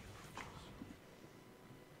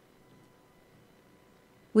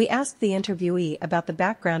 We asked the interviewee about the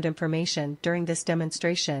background information during this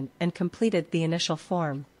demonstration and completed the initial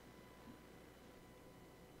form.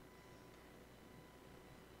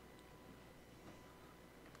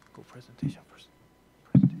 Go presentation first.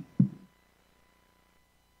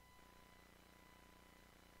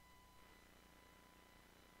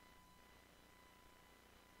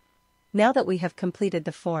 Now that we have completed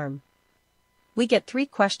the form, we get 3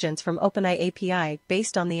 questions from OpenAI API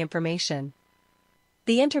based on the information.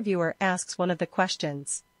 The interviewer asks one of the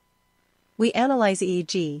questions. We analyze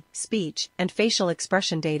EEG, speech, and facial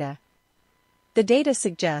expression data. The data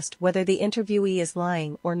suggest whether the interviewee is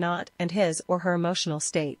lying or not and his or her emotional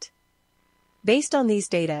state. Based on these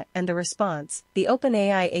data and the response, the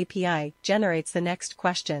OpenAI API generates the next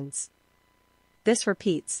questions. This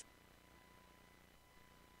repeats.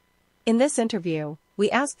 In this interview, we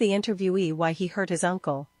asked the interviewee why he hurt his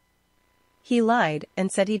uncle. He lied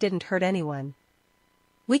and said he didn't hurt anyone.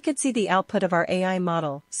 We could see the output of our AI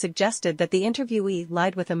model suggested that the interviewee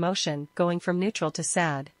lied with emotion, going from neutral to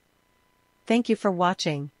sad. Thank you for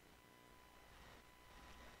watching.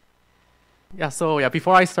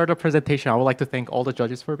 Before I start the presentation, I would like to thank all the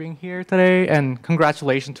judges for being here today, and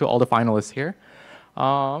congratulations to all the finalists here.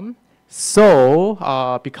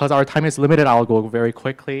 Because our time is limited, I'll go very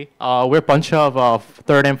quickly. We're a bunch of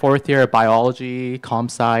 3rd and 4th year biology,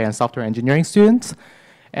 comp-sci, and software engineering students.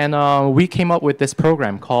 And we came up with this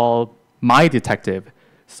program called My Detective.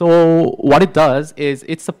 So what it does is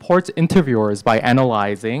it supports interviewers by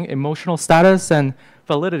analyzing emotional status and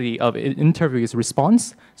validity of interviewee's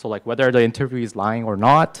response. So like whether the interviewee is lying or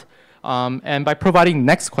not, and by providing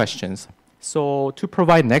next questions. So to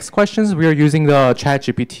provide next questions, we are using the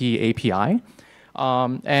ChatGPT API.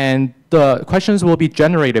 And the questions will be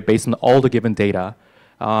generated based on all the given data.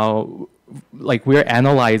 Like we're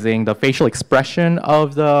analyzing the facial expression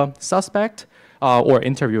of the suspect or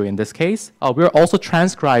interviewee in this case. We're also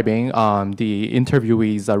transcribing the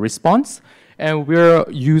interviewee's response, and we're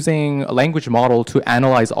using a language model to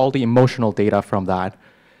analyze all the emotional data from that.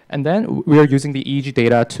 And then we're using the EEG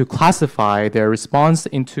data to classify their response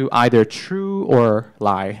into either true or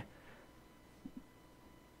lie.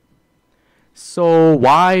 So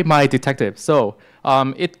why My Detective?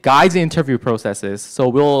 It guides the interview processes. So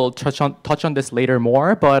we'll touch on this later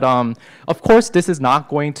more. But of course, this is not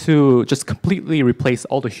going to just completely replace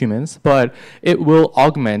all the humans, but it will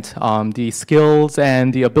augment the skills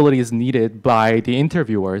and the abilities needed by the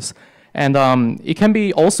interviewers. And it can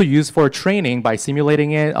be also used for training by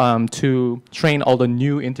simulating it to train all the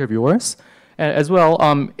new interviewers. As well,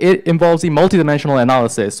 it involves a multidimensional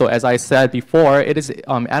analysis. So as I said before, it is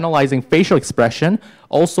analyzing facial expression,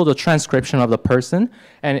 also the transcription of the person,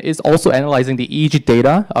 and it is also analyzing the EEG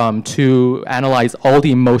data to analyze all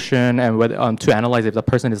the emotion and whether, to analyze if the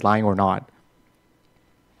person is lying or not.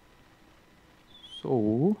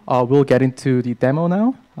 So we'll get into the demo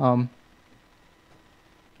now.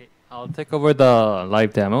 I'll take over the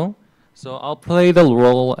live demo. So I'll play the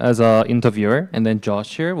role as an interviewer, and then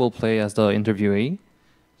Josh here will play as the interviewee.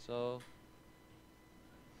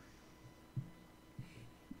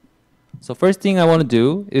 So first thing I want to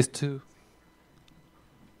do is to...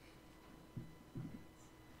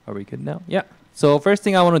 Are we good now? Yeah. So first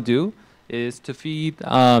thing I want to do is to feed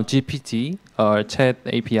GPT or Chat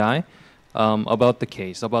API about the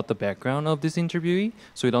case, about the background of this interviewee,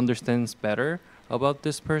 so it understands better about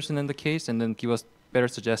this person and the case, and then give us better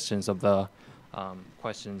suggestions of the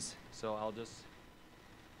questions. So I'll just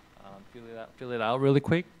fill it out really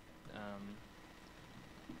quick.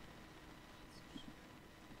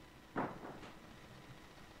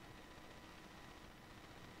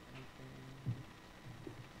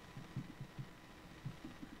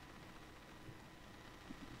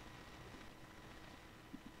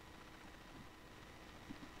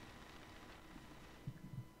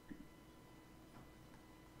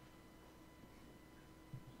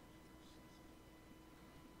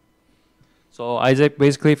 So Isaac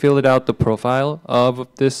basically filled out the profile of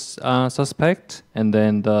this suspect, and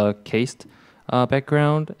then the case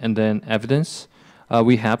background, and then evidence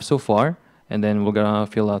we have so far, and then we're gonna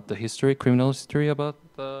fill out the history, criminal history about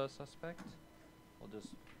the suspect. I'll just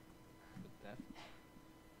put that.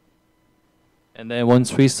 And then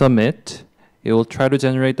once we submit, it will try to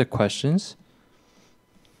generate the questions,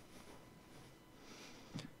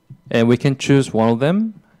 and we can choose one of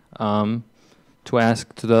them to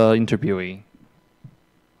ask to the interviewee.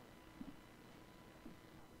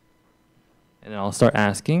 And I'll start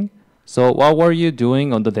asking. So what were you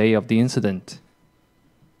doing on the day of the incident?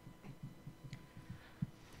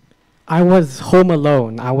 I was home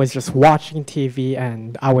alone. I was just watching TV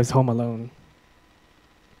and I was home alone.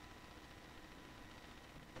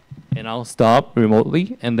 And I'll stop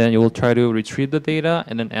remotely, and then you will try to retrieve the data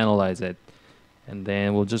and then analyze it. And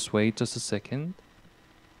then we'll just wait just a second.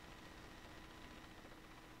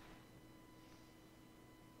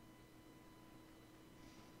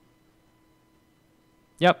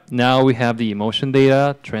 Yep, now we have the emotion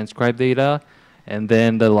data, transcribe data, and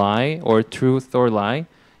then the lie or truth or lie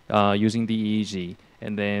using the EEG.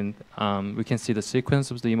 And then we can see the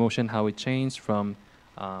sequence of the emotion, how it changed from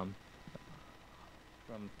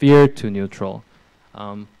fear to neutral.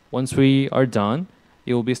 Once we are done,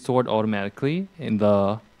 it will be stored automatically in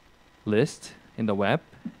the list in the web.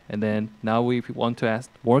 And then now if we want to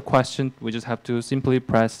ask more questions, we just have to simply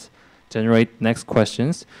press generate next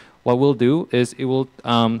questions. What we'll do is it will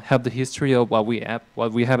have the history of what we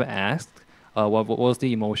have asked, what was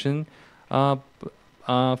the emotion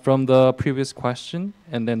from the previous question,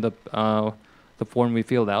 and then the form we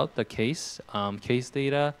filled out, the case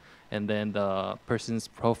data, and then the person's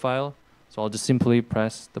profile. So I'll just simply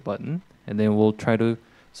press the button, and then we'll try to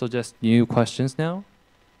suggest new questions now.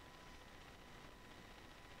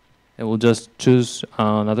 And we'll just choose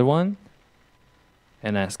another one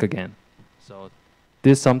and ask again. So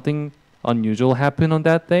did something unusual happen on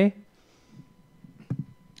that day?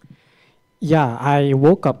 Yeah, I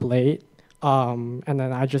woke up late, and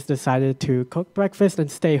then I just decided to cook breakfast and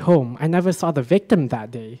stay home. I never saw the victim that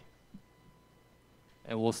day.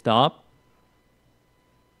 And we'll stop.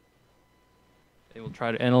 And we'll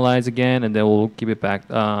try to analyze again, and then we'll give it back,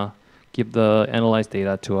 give the analyzed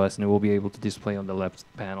data to us, and it will be able to display on the left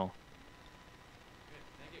panel.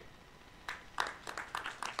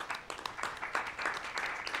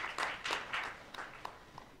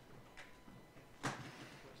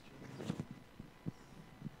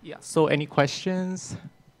 Yeah, so any questions?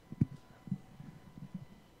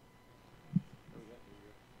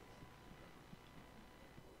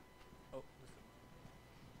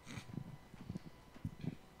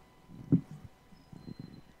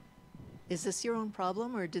 Is this your own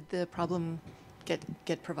problem, or did the problem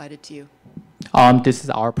get provided to you? This is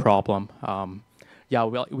our problem. Yeah,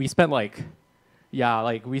 we spent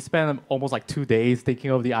we spent almost like 2 days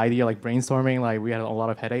thinking of the idea, like brainstorming. Like we had a lot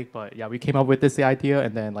of headache, but yeah, we came up with this idea,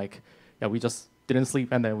 and then we just didn't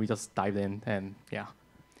sleep, and then we just dived in, and yeah.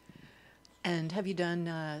 And have you done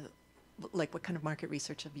what kind of market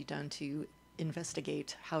research have you done to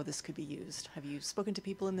investigate how this could be used? Have you spoken to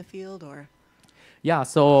people in the field, or? Yeah,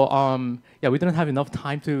 so we didn't have enough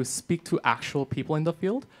time to speak to actual people in the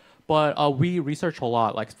field, but we research a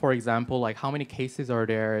lot. Like for example, like how many cases are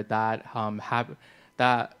there that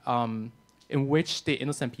in which the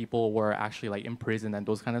innocent people were actually like in prison and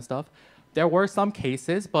those kind of stuff. There were some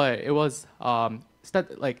cases, but it was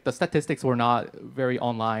the statistics were not very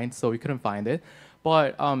online, so we couldn't find it.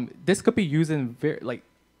 But this could be used in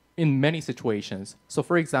in many situations. So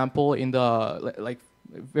for example, in the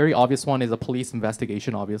very obvious one is a police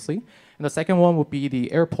investigation, obviously. And the second one would be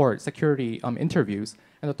the airport security interviews.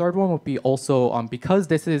 And the third one would be also, because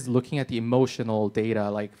this is looking at the emotional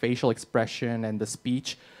data, like facial expression and the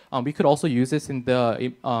speech, we could also use this in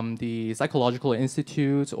the psychological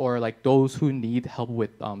institutes or like those who need help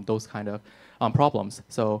with those kind of problems.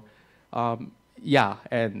 So yeah,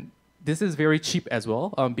 and this is very cheap as well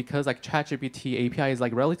because like ChatGPT API is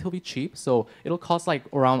like relatively cheap, so it'll cost like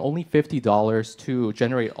around only $50 to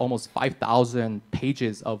generate almost 5,000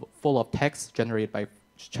 pages full of text generated by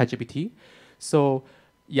ChatGPT. So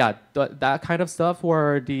yeah, that kind of stuff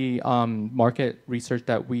were the market research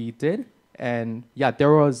that we did, and yeah,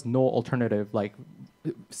 there was no alternative like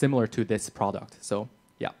similar to this product. So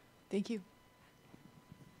yeah. Thank you.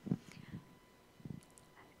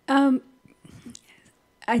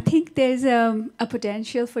 I think there's a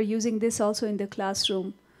potential for using this also in the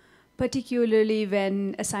classroom, particularly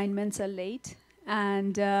when assignments are late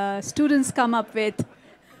and students come up with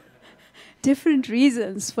different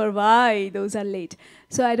reasons for why those are late.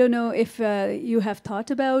 So I don't know if you have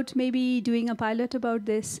thought about maybe doing a pilot about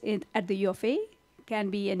this at the U of A. Can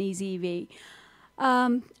be an easy way.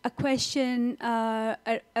 A question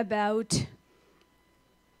about,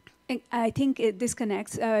 I think this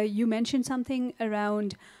connects. You mentioned something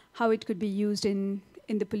around how it could be used in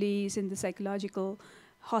the police, in the psychological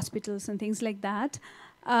hospitals and things like that.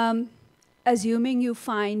 Assuming you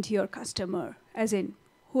find your customer, as in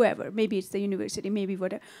whoever, maybe it's the university, maybe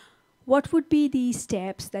whatever, what would be the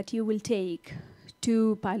steps that you will take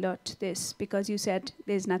to pilot this? Because you said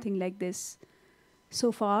there's nothing like this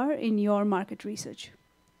so far in your market research.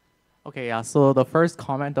 Okay, yeah, so the first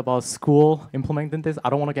comment about school implementing this, I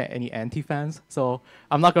don't want to get any anti-fans, so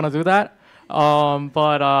I'm not going to do that.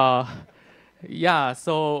 Yeah,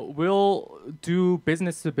 so we'll do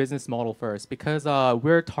business-to-business model first because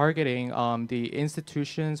we're targeting the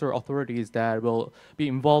institutions or authorities that will be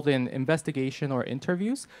involved in investigation or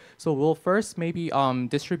interviews. So we'll first maybe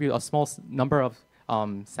distribute a small number of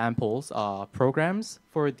samples, programs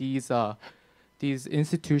for these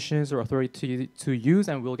institutions or authorities to use,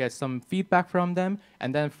 and we'll get some feedback from them.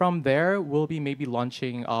 And then from there, we'll be maybe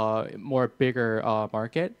launching a more bigger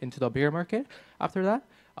market, into the bigger market after that.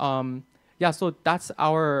 Yeah, so that's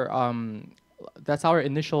our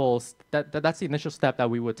initial that's the initial step that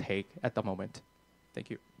we would take at the moment. Thank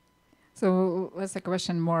you. So that's a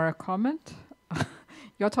question, more a comment.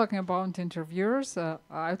 You're talking about interviewers. I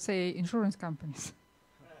would say insurance companies.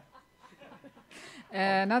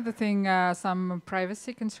 Another thing, some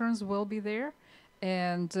privacy concerns will be there,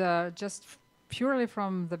 and just purely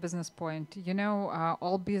from the business point, you know,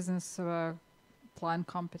 all business plan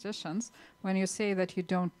competitions, when you say that you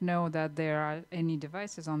don't know that there are any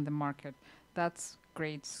devices on the market, that's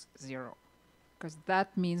grade 0, because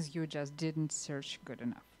that means you just didn't search good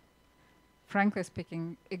enough. Frankly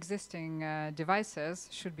speaking, existing devices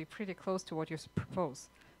should be pretty close to what you propose,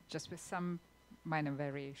 just with some minor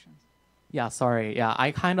variations. Yeah, sorry. Yeah,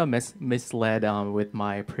 I kind of misled with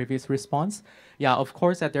my previous response. Yeah, of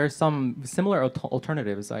course, that there's some similar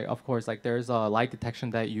alternatives. Like, of course, like there's a light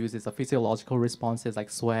detection that uses a physiological responses like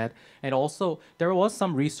sweat, and also there was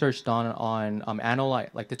some research done on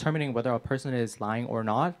determining whether a person is lying or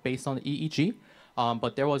not based on EEG.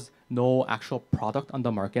 But there was no actual product on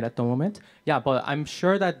the market at the moment. Yeah, but I'm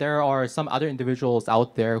sure that there are some other individuals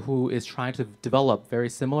out there who is trying to develop very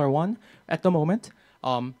similar one at the moment.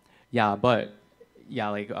 Yeah, but yeah,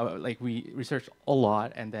 like we researched a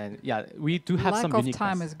lot, and then yeah, we do have some uniqueness.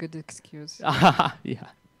 Lack of time is a good excuse. Yeah.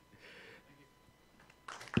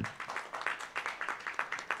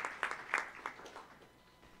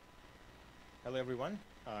 Hello, everyone.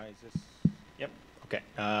 Is this? Yep. Okay.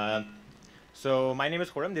 So my name is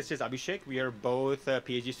Khurram. This is Abhishek. We are both a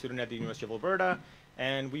PhD student at the University of Alberta,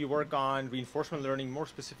 and we work on reinforcement learning. More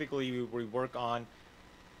specifically, we work on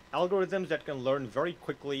algorithms that can learn very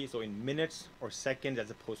quickly, so in minutes or seconds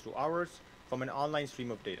as opposed to hours, from an online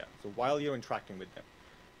stream of data, so while you're interacting with them.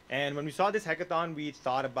 And when we saw this hackathon, we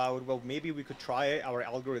thought about, well, maybe we could try our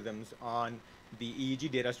algorithms on the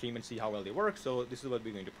EEG data stream and see how well they work. So this is what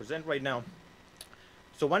we're going to present right now.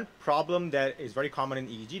 So one problem that is very common in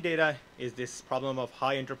EEG data is this problem of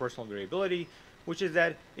high interpersonal variability, which is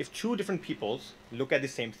that if two different peoples look at the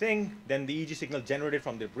same thing, then the EEG signal generated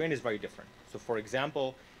from their brain is very different. So for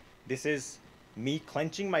example, this is me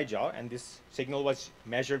clenching my jaw, and this signal was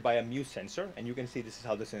measured by a mu sensor, and you can see this is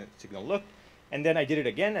how the signal looked. And then I did it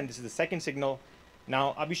again, and this is the second signal.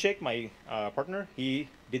 Now Abhishek, my partner, he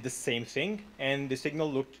did the same thing, and the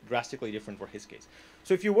signal looked drastically different for his case.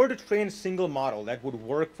 So if you were to train a single model that would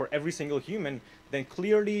work for every single human, then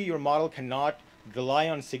clearly your model cannot rely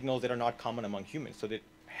on signals that are not common among humans. So it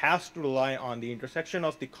has to rely on the intersection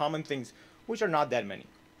of the common things, which are not that many.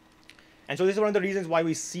 And so this is one of the reasons why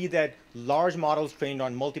we see that large models trained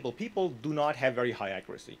on multiple people do not have very high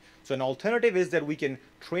accuracy. So an alternative is that we can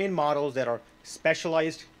train models that are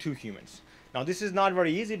specialized to humans. Now this is not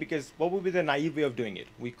very easy, because what would be the naive way of doing it?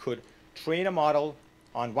 We could train a model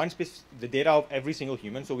on the data of every single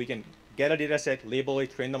human, so we can get a data set, label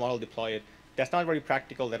it, train the model, deploy it. That's not very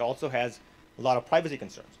practical. That also has a lot of privacy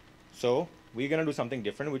concerns. So we're going to do something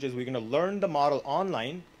different, which is we're going to learn the model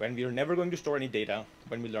online when we are never going to store any data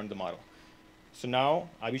when we learn the model. So now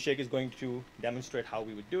Abhishek is going to demonstrate how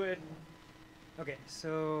we would do it. Okay,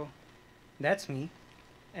 so that's me.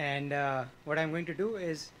 And what I'm going to do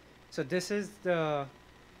is, so this is the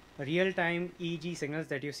real-time EEG signals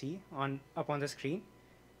that you see up on the screen.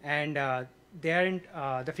 And they are in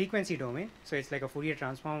the frequency domain. So it's like a Fourier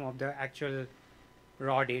transform of the actual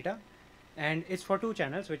raw data. And it's for two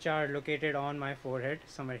channels, which are located on my forehead,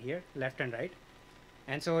 somewhere here, left and right.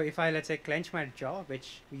 And so if I, let's say, clench my jaw,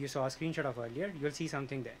 which you saw a screenshot of earlier, you'll see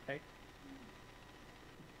something there, right?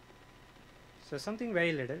 So something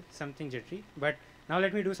very little, something jittery. But now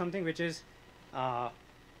let me do something which is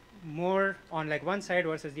more on like one side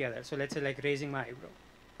versus the other. So let's say like raising my eyebrow.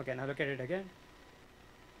 Okay, now look at it again.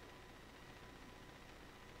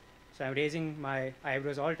 So I'm raising my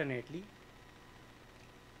eyebrows alternately.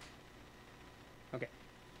 Okay,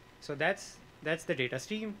 so that's the data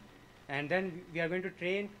stream. And then we are going to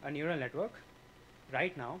train a neural network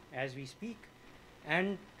right now as we speak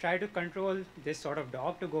and try to control this sort of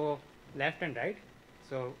dog to go left and right.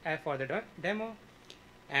 So for the demo,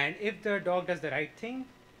 and if the dog does the right thing,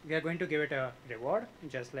 we are going to give it a reward,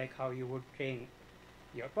 just like how you would train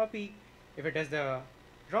your puppy. If it does the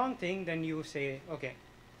wrong thing, then you say, okay,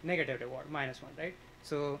 negative reward, -1, right?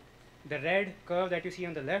 So the red curve that you see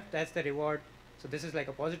on the left, that's the reward. So this is like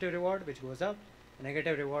a positive reward which goes up, a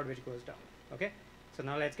negative reward which goes down. Okay, so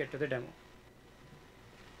now let's get to the demo.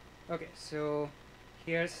 Okay, so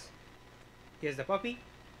here's the puppy.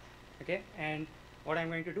 Okay, and what I'm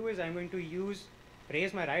going to do is I'm going to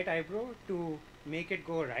raise my right eyebrow to make it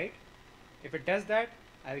go right. If it does that,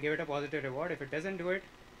 I'll give it a positive reward. If it doesn't do it,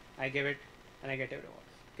 I give it a negative reward.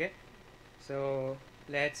 Okay, so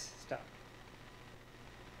let's start.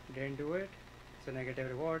 Didn't do it, so negative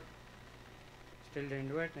reward. Still didn't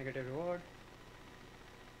do it, negative reward.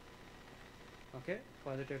 Okay,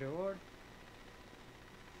 positive reward.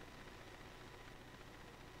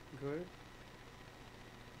 Good.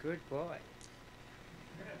 Good boy.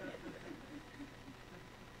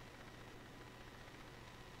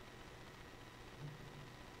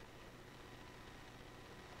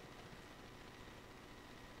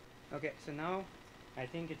 Okay, so now I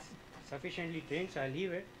think it's sufficiently trained, so I'll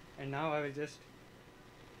leave it, and now I will just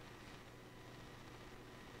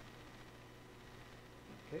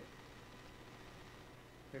okay.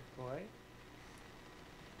 Good boy.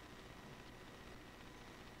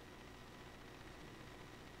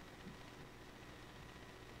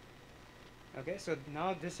 Okay, so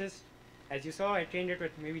now this is, as you saw, I trained it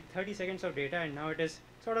with maybe 30 seconds of data, and now it is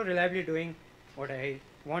sort of reliably doing what I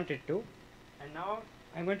want it to. And now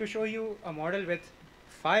I'm going to show you a model with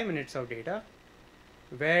 5 minutes of data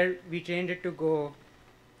where we trained it to go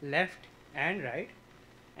left and right.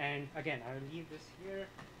 And again, I will leave this here.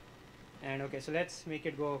 And okay, so let's make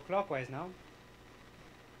it go clockwise now.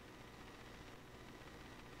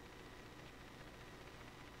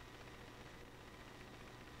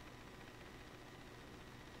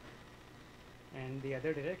 And the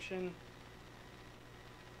other direction.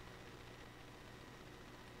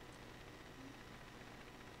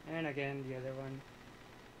 And again the other one.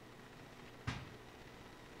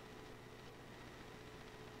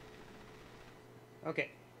 Okay,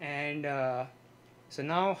 and so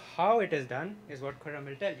now how it is done is what Khurram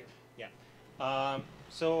will tell you. Yeah.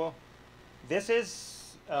 So this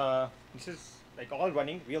is like all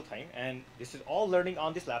running real time, and this is all learning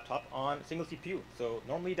on this laptop on a single CPU. So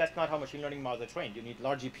normally that's not how machine learning models are trained. You need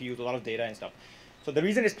large GPUs, a lot of data and stuff. So the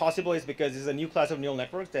reason it's possible is because this is a new class of neural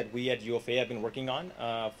networks that we at UFA have been working on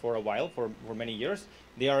for a while, for many years.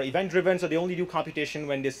 They are event driven, so they only do computation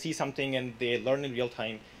when they see something and they learn in real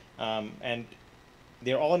time. And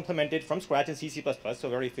they're all implemented from scratch in C++, so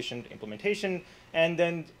very efficient implementation. And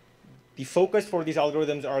then the focus for these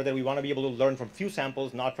algorithms are that we want to be able to learn from few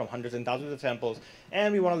samples, not from hundreds and thousands of samples.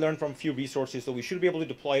 And we want to learn from few resources, so we should be able to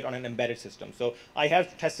deploy it on an embedded system. So I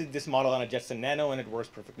have tested this model on a Jetson Nano, and it works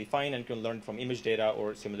perfectly fine and can learn from image data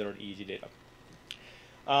or similar EEG data.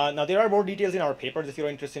 Now, there are more details in our papers if you're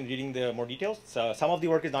interested in reading the more details. Some of the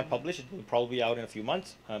work is not published. It will probably be out in a few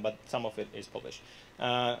months, but some of it is published.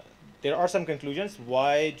 There are some conclusions.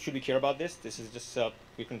 Why should we care about this? This is just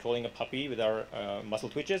we're controlling a puppy with our muscle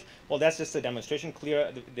twitches. Well, that's just a demonstration.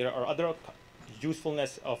 Clear. There are other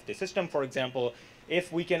usefulness of the system. For example,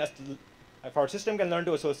 if our system can learn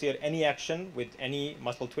to associate any action with any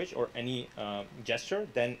muscle twitch or any gesture,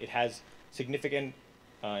 then it has significant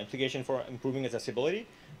implication for improving accessibility.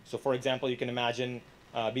 So, for example, you can imagine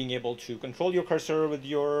being able to control your cursor with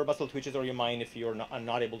your muscle twitches or your mind if you're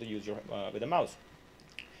not able to use your with a mouse.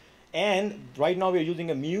 And right now we're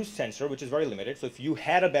using a Muse sensor, which is very limited. So if you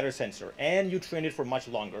had a better sensor and you trained it for much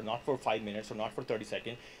longer, not for 5 minutes or not for 30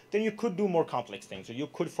 seconds, then you could do more complex things. So you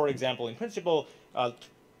could, for example, in principle,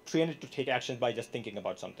 train it to take actions by just thinking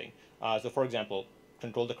about something. So for example,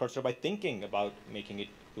 control the cursor by thinking about making it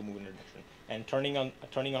to move in a direction, and turning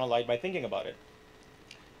on a light by thinking about it.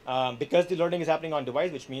 Because the learning is happening on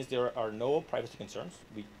device, which means there are no privacy concerns.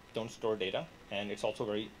 We don't store data, and it's also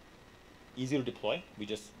very easy to deploy. We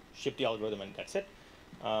just ship the algorithm and that's it.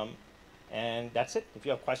 And that's it. If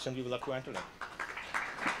you have questions, we would love to answer them.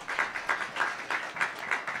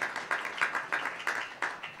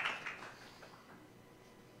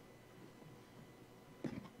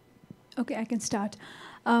 Okay, I can start.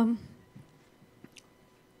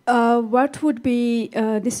 What would be,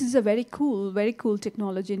 this is a very cool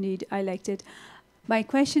technology indeed. I liked it. My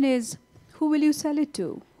question is, who will you sell it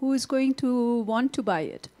to? Who is going to want to buy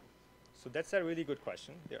it? So that's a really good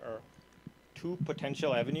question. There are two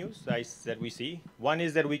potential avenues that we see. One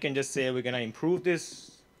is that we can just say we're going to improve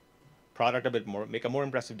this product a bit more, make a more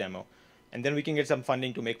impressive demo. And then we can get some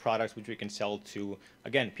funding to make products which we can sell to,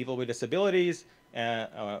 again, people with disabilities,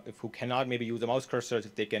 who cannot maybe use a mouse cursor,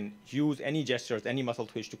 if they can use any gestures, any muscle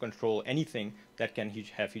twitch to control anything that can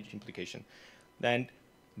have huge implication. Then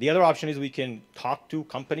the other option is we can talk to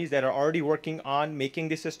companies that are already working on making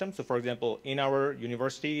this system. So for example, in our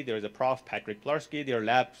university, there is a prof, Patrick Pilarski, their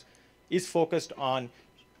lab is focused on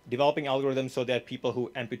developing algorithms so that people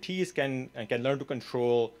who amputees can learn to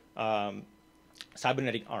control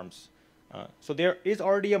cybernetic arms. So there is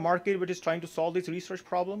already a market which is trying to solve this research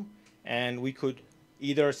problem, and we could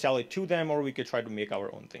either sell it to them or we could try to make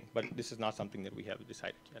our own thing. But this is not something that we have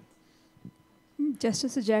decided yet. Just a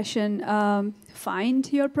suggestion,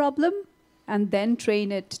 find your problem and then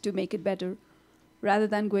train it to make it better, rather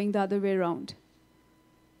than going the other way around.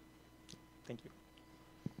 Thank you.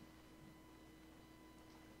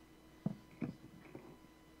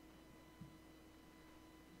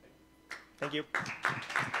 Thank you.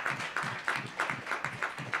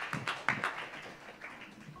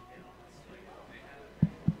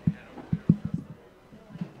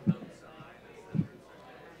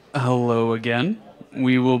 Hello again.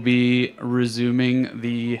 We will be resuming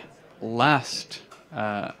the last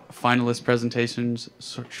finalist presentations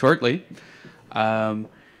shortly. Only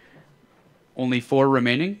 4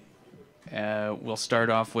 remaining. We'll start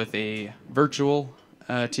off with a virtual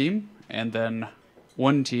team, and then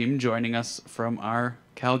 1 team joining us from our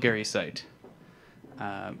Calgary site,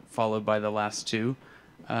 followed by the last 2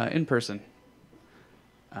 in person.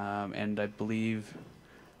 And I believe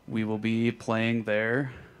we will be playing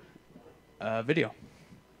their video.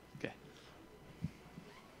 Okay.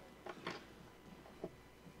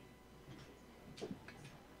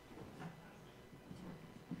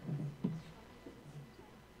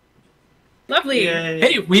 Lovely.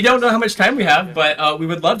 Hey, we don't know how much time we have, but we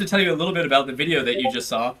would love to tell you a little bit about the video that you just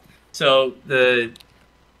saw. So the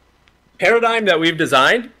paradigm that we've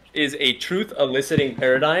designed is a truth eliciting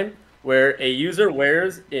paradigm where a user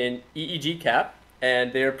wears an EEG cap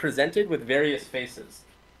and they're presented with various faces.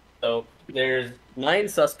 So there's 9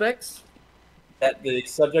 suspects that the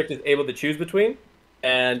subject is able to choose between,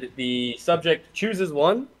 and the subject chooses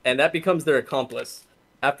one, and that becomes their accomplice.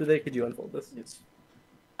 After they, could you unfold this? Yes.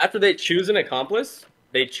 After they choose an accomplice,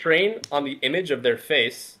 they train on the image of their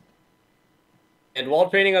face, and while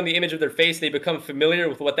training on the image of their face, they become familiar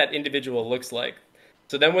with what that individual looks like.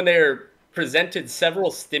 So then when they're presented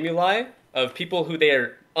several stimuli of people who they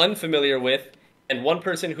are unfamiliar with and one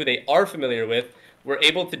person who they are familiar with, we're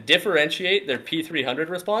able to differentiate their P300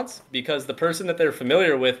 response, because the person that they're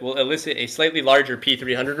familiar with will elicit a slightly larger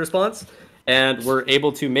P300 response, and we're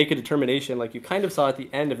able to make a determination, like you kind of saw at the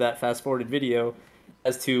end of that fast-forwarded video,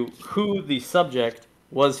 as to who the subject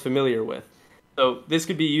was familiar with. So this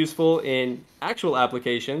could be useful in actual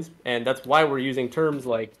applications, and that's why we're using terms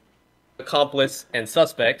like accomplice and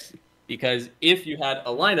suspects, because if you had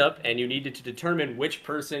a lineup and you needed to determine which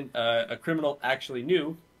person a criminal actually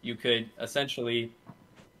knew, you could essentially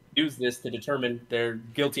use this to determine their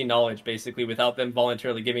guilty knowledge, basically, without them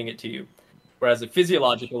voluntarily giving it to you. Whereas a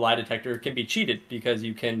physiological lie detector can be cheated because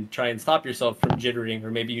you can try and stop yourself from jittering, or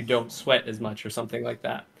maybe you don't sweat as much or something like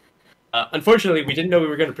that. Unfortunately, we didn't know we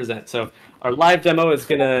were going to present, so our live demo is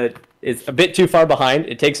a bit too far behind.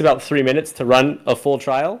 It takes about 3 minutes to run a full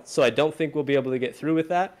trial, so I don't think we'll be able to get through with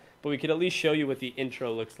that. But we could at least show you what the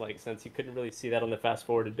intro looks like, since you couldn't really see that on the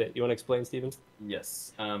fast-forwarded bit. You want to explain, Stephen?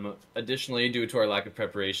 Yes. Additionally, due to our lack of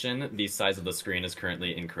preparation, the size of the screen is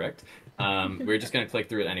currently incorrect. We're just going to click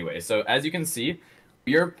through it anyway. So as you can see,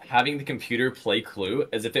 we are having the computer play Clue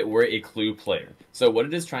as if it were a Clue player. So what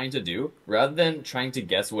it is trying to do, rather than trying to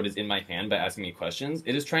guess what is in my hand by asking me questions,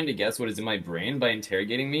 it is trying to guess what is in my brain by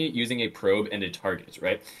interrogating me using a probe and a target,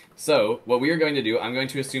 right? So what we are going to do, I'm going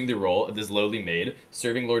to assume the role of this lowly maid,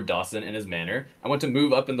 serving Lord Dawson in his manor. I want to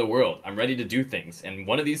move up in the world. I'm ready to do things, and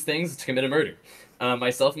one of these things is to commit a murder.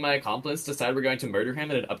 Myself and my accomplice decide we're going to murder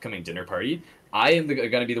him at an upcoming dinner party. I am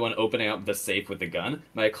going to be the one opening up the safe with the gun.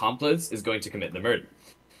 My accomplice is going to commit the murder.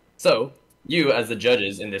 So, you, as the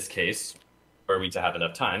judges in this case, were we to have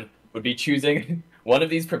enough time, would be choosing one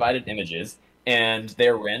of these provided images, and they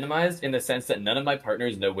are randomized in the sense that none of my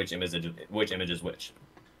partners know which image is which.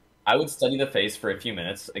 I would study the face for a few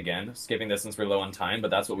minutes, again, skipping this since we're low on time,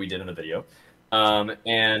 but that's what we did in the video.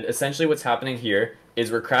 And essentially what's happening here,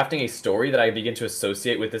 is we're crafting a story that I begin to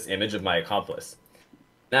associate with this image of my accomplice.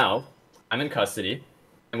 Now, I'm in custody,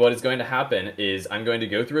 and what is going to happen is I'm going to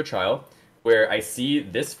go through a trial where I see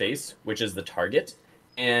this face, which is the target,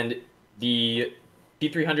 and the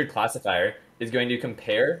P300 classifier is going to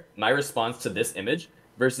compare my response to this image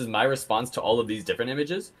versus my response to all of these different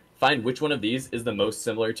images, find which one of these is the most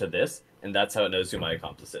similar to this, and that's how it knows who my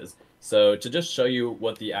accomplice is. So to just show you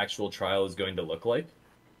what the actual trial is going to look like,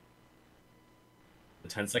 the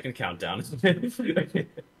 10-second countdown.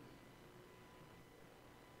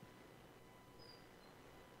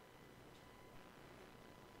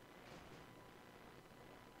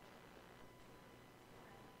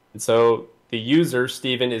 And so the user,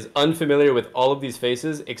 Steven, is unfamiliar with all of these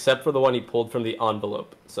faces except for the one he pulled from the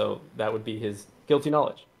envelope. So that would be his guilty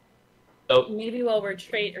knowledge. So Maybe while we're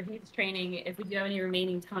he's training, if we do have any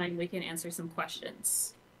remaining time, we can answer some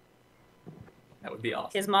questions. that would be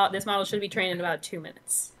awesome. This model should be trained in about 2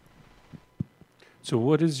 minutes. So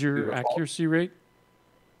what is your accuracy rate?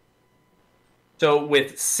 So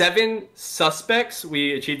with 7 suspects,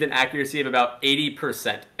 we achieved an accuracy of about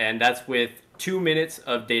 80%, and that's with 2 minutes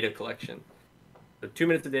of data collection. So 2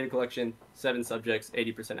 minutes of data collection, 7 subjects,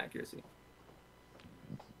 80% accuracy.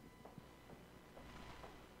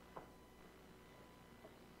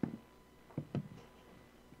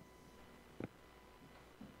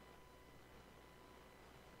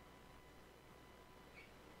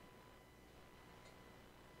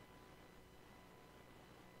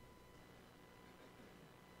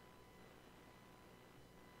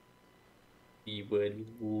 We would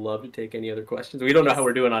love to take any other questions. We don't know how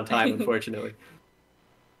we're doing on time, unfortunately.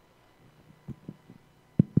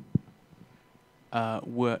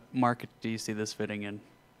 What market do you see this fitting in?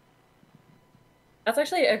 That's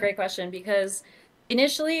actually a great question because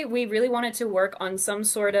initially we really wanted to work on some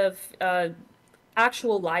sort of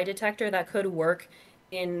actual lie detector that could work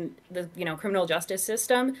in the criminal justice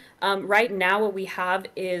system. Right now what we have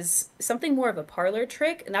is something more of a parlor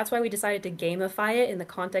trick, and that's why we decided to gamify it in the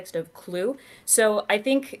context of Clue. So I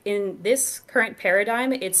think in this current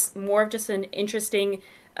paradigm, it's more of just an interesting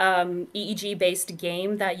EEG-based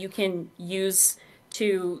game that you can use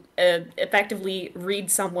to effectively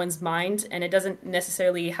read someone's mind, and it doesn't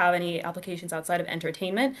necessarily have any applications outside of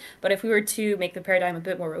entertainment. But if we were to make the paradigm a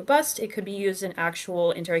bit more robust, it could be used in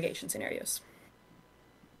actual interrogation scenarios.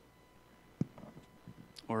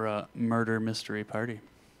 Or a murder mystery party?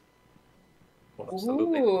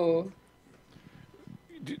 Absolutely. Ooh.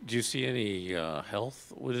 Do you see any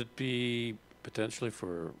health? Would it be potentially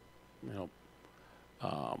for,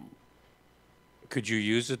 could you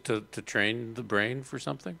use it to train the brain for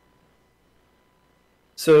something?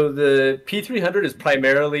 So the P300 is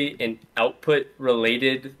primarily an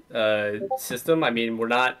output-related system. I mean, we're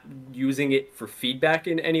not using it for feedback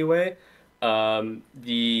in any way.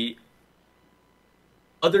 The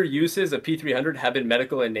other uses of P300 have been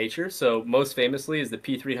medical in nature. So most famously is the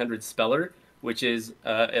P300 speller, which is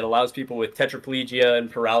it allows people with tetraplegia and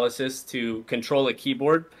paralysis to control a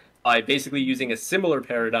keyboard by basically using a similar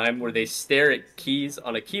paradigm where they stare at keys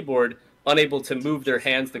on a keyboard, unable to move their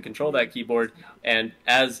hands to control that keyboard. And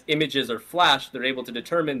as images are flashed, they're able to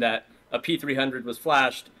determine that a P300 was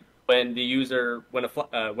flashed when the user, when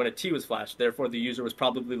a T was flashed. Therefore, the user was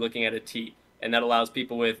probably looking at a T. And that allows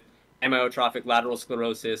people with amyotrophic lateral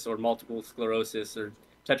sclerosis or multiple sclerosis or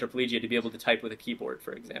tetraplegia to be able to type with a keyboard,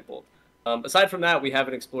 for example. Aside from that, we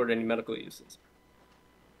haven't explored any medical uses.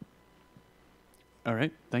 All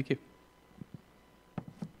right, thank you.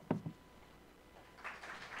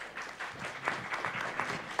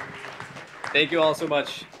 Thank you all so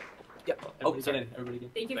much. Yep. Oh, get in. Everybody get in.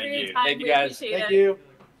 Thank you for your time. Thank you, We guys. appreciate Thank it. you.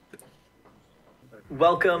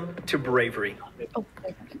 Welcome to Bravery.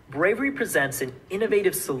 Bravery presents an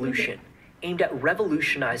innovative solution aimed at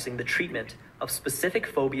revolutionizing the treatment of specific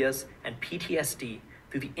phobias and PTSD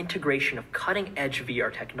through the integration of cutting-edge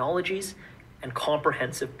VR technologies and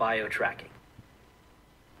comprehensive biotracking.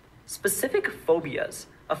 Specific phobias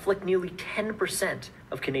afflict nearly 10%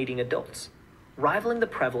 of Canadian adults, rivaling the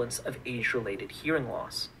prevalence of age-related hearing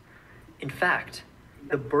loss. In fact,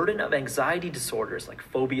 the burden of anxiety disorders like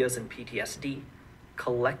phobias and PTSD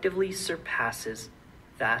collectively surpasses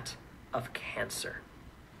that of cancer.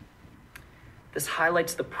 This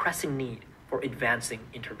highlights the pressing need for advancing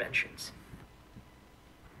interventions.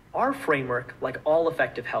 Our framework, like all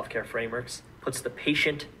effective healthcare frameworks, puts the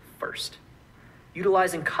patient first.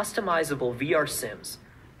 Utilizing customizable VR sims,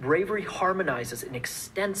 Bravery harmonizes an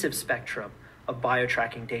extensive spectrum of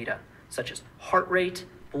biotracking data, such as heart rate,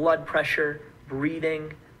 blood pressure,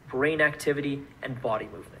 breathing, brain activity, and body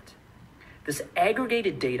movement. This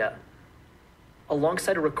aggregated data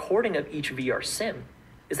alongside a recording of each VR sim,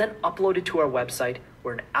 is then uploaded to our website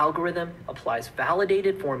where an algorithm applies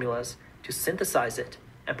validated formulas to synthesize it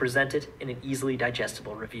and present it in an easily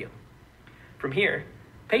digestible review. From here,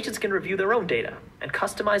 patients can review their own data and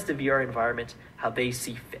customize the VR environment how they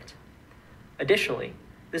see fit. Additionally,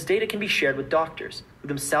 this data can be shared with doctors who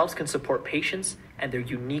themselves can support patients and their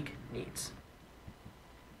unique needs.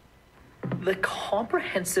 The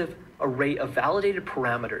comprehensive array of validated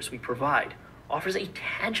parameters we provide offers a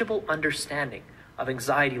tangible understanding of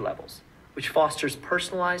anxiety levels, which fosters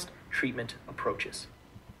personalized treatment approaches.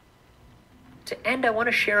 To end, I want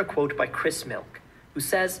to share a quote by Chris Milk, who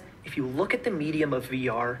says, "If you look at the medium of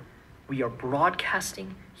VR, we are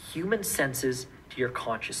broadcasting human senses to your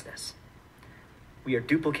consciousness. We are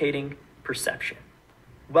duplicating perception."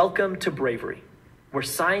 Welcome to Bravery, where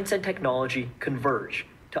science and technology converge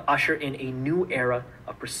to usher in a new era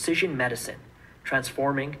of precision medicine,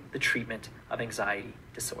 transforming the treatment of anxiety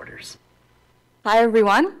disorders. Hi,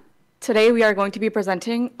 everyone. Today we are going to be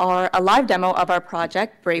presenting a live demo of our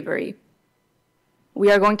project, Bravery. We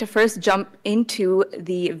are going to first jump into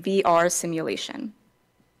the VR simulation.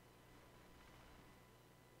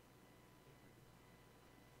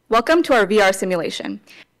 Welcome to our VR simulation.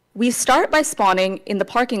 We start by spawning in the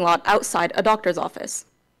parking lot outside a doctor's office.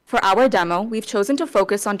 For our demo, we've chosen to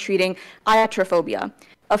focus on treating iatrophobia,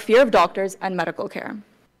 a fear of doctors and medical care.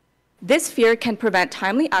 This fear can prevent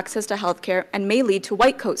timely access to healthcare and may lead to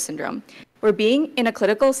white coat syndrome, where being in a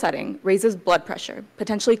clinical setting raises blood pressure,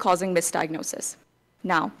 potentially causing misdiagnosis.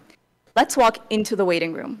 Now, let's walk into the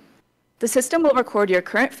waiting room. The system will record your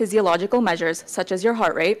current physiological measures, such as your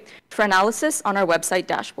heart rate, for analysis on our website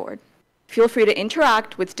dashboard. Feel free to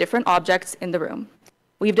interact with different objects in the room.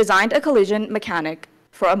 We've designed a collision mechanic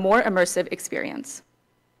for a more immersive experience.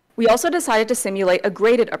 We also decided to simulate a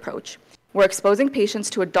graded approach. We're exposing patients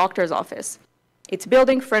to a doctor's office. It's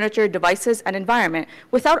building furniture, devices, and environment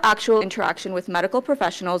without actual interaction with medical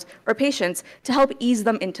professionals or patients to help ease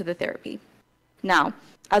them into the therapy. Now,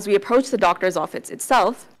 as we approach the doctor's office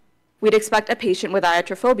itself, we'd expect a patient with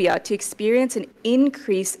iatrophobia to experience an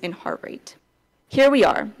increase in heart rate. Here we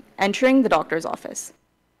are, entering the doctor's office.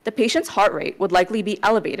 The patient's heart rate would likely be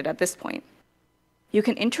elevated at this point. You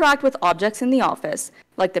can interact with objects in the office,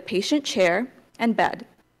 like the patient chair and bed,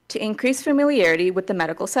 to increase familiarity with the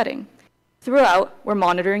medical setting. Throughout, we're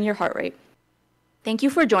monitoring your heart rate. Thank you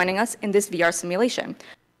for joining us in this VR simulation.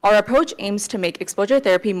 Our approach aims to make exposure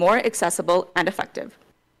therapy more accessible and effective.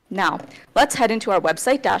 Now, let's head into our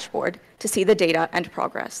website dashboard to see the data and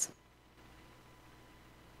progress.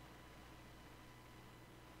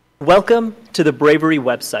 Welcome to the Bravery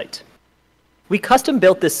website. We custom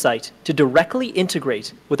built this site to directly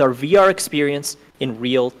integrate with our VR experience in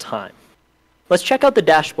real time. Let's check out the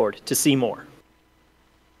dashboard to see more.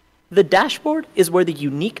 The dashboard is where the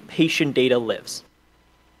unique patient data lives.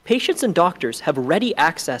 Patients and doctors have ready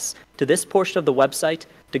access to this portion of the website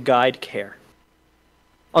to guide care.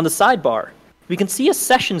 On the sidebar, we can see a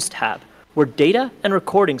Sessions tab where data and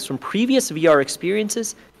recordings from previous VR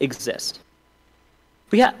experiences exist.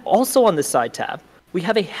 Also on this side tab, we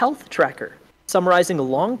have a health tracker summarizing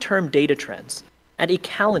long-term data trends and a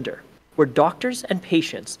calendar where doctors and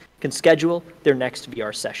patients can schedule their next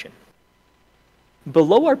VR session.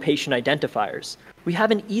 Below our patient identifiers, we have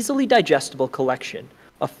an easily digestible collection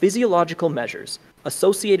of physiological measures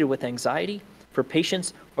associated with anxiety for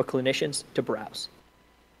patients or clinicians to browse.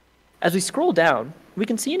 As we scroll down, we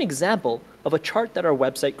can see an example of a chart that our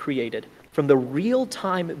website created from the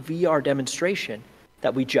real-time VR demonstration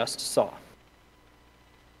that we just saw.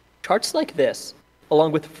 Charts like this,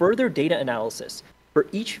 along with further data analysis for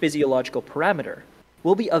each physiological parameter,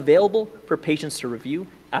 will be available for patients to review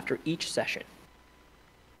after each session.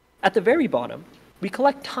 At the very bottom, we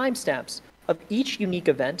collect timestamps of each unique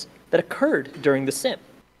event that occurred during the sim.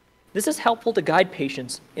 This is helpful to guide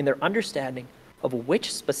patients in their understanding of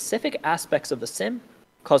which specific aspects of the sim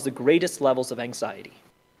cause the greatest levels of anxiety.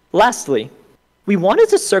 Lastly, we wanted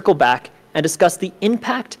to circle back and discuss the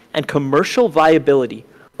impact and commercial viability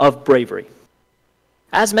of Bravery.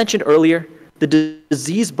 As mentioned earlier, the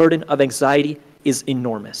disease burden of anxiety is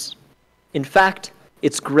enormous. In fact,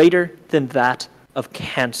 it's greater than that of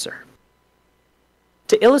cancer.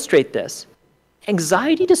 To illustrate this,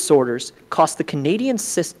 anxiety disorders cost the Canadian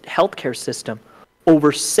healthcare system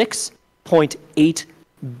over $6.8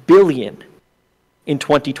 billion in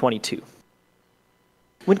 2022.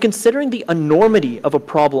 When considering the enormity of a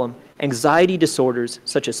problem anxiety disorders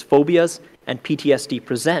such as phobias and PTSD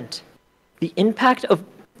present, the impact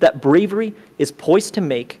that Bravery is poised to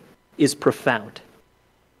make is profound,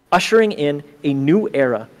 ushering in a new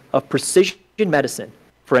era of precision medicine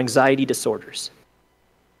for anxiety disorders.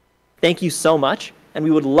 Thank you so much, and we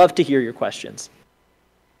would love to hear your questions.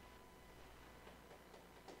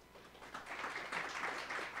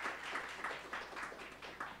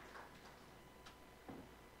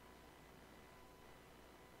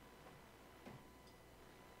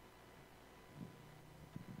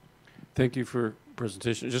 Thank you for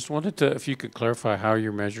presentation. Just wanted to, if you could clarify how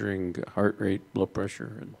you're measuring heart rate, blood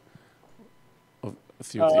pressure, and a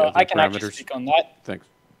few of the other I can parameters. actually speak on that. Thanks.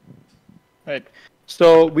 Right.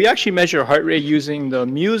 So we actually measure heart rate using the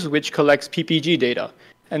Muse, which collects PPG data.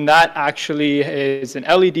 And that actually is an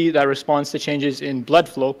LED that responds to changes in blood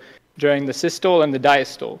flow during the systole and the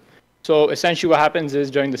diastole. So essentially what happens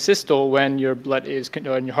is during the systole, when your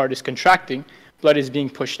heart is contracting, blood is being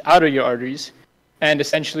pushed out of your arteries, and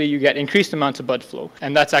essentially you get increased amounts of blood flow.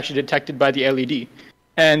 And that's actually detected by the LED.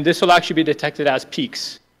 And this will actually be detected as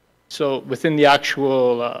peaks. So within the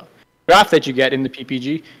actual graph that you get in the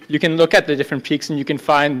PPG, you can look at the different peaks and you can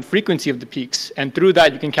find the frequency of the peaks. And through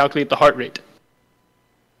that, you can calculate the heart rate.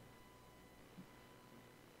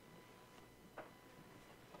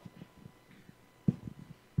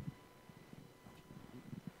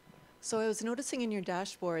 So I was noticing in your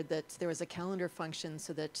dashboard that there was a calendar function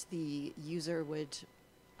so that the user would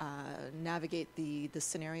navigate the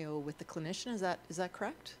scenario with the clinician. Is that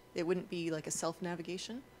correct? It wouldn't be like a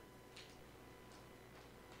self-navigation?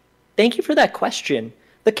 Thank you for that question.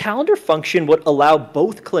 The calendar function would allow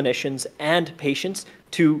both clinicians and patients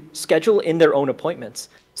to schedule in their own appointments.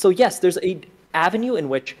 So yes, there's an avenue in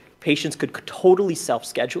which patients could totally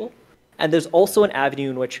self-schedule, and there's also an avenue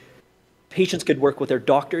in which patients could work with their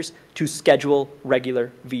doctors to schedule regular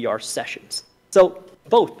VR sessions. So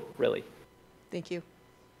both, really. Thank you.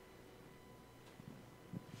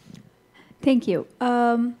 Thank you.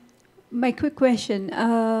 My quick question,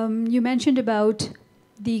 you mentioned about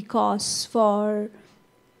the costs for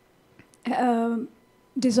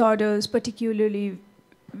disorders, particularly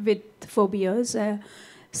with phobias,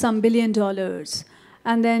 some $1 billion.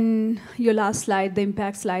 And then your last slide, the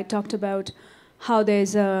impact slide, talked about how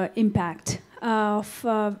there's an impact of,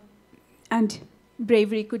 and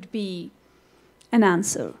bravery could be an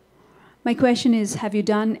answer. My question is, have you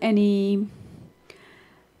done any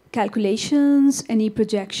calculations, any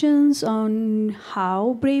projections on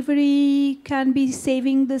how bravery can be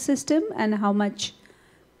saving the system and how much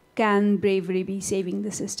can bravery be saving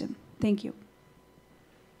the system? Thank you.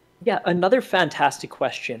 Yeah, another fantastic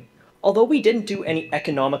question. Although we didn't do any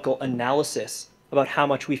economical analysis about how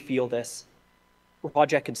much we feel this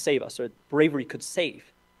project could save us, or bravery could save,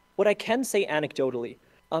 what I can say anecdotally,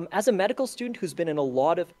 as a medical student who's been in a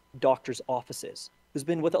lot of doctors' offices, who's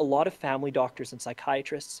been with a lot of family doctors and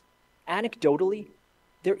psychiatrists, anecdotally,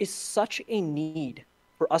 there is such a need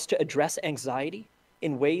for us to address anxiety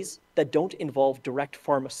in ways that don't involve direct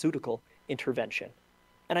pharmaceutical intervention.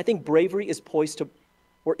 And I think bravery is poised to,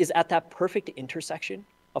 or is at that perfect intersection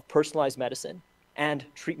of personalized medicine and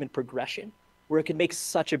treatment progression, where it can make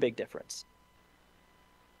such a big difference.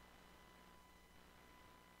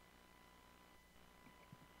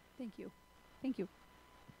 Thank you. Thank you.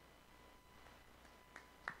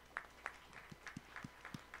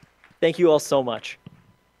 Thank you all so much.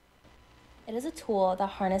 It is a tool that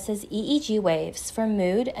harnesses EEG waves for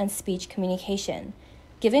mood and speech communication,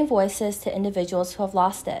 giving voices to individuals who have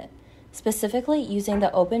lost it, specifically using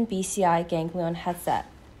the open BCI ganglion headset.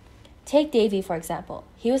 Take Davey, for example.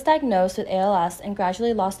 He was diagnosed with ALS and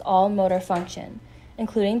gradually lost all motor function,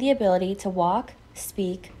 including the ability to walk,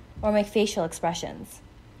 speak, or make facial expressions.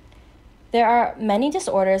 There are many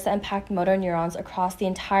disorders that impact motor neurons across the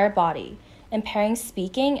entire body, impairing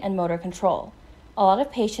speaking and motor control. A lot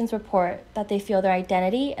of patients report that they feel their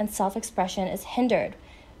identity and self-expression is hindered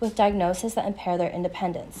with diagnoses that impair their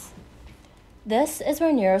independence. This is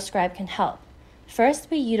where NeurAscribe can help. First,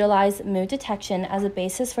 we utilize mood detection as a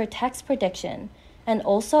basis for text prediction and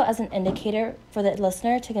also as an indicator for the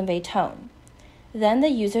listener to convey tone. Then the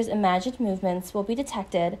user's imagined movements will be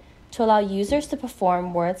detected to allow users to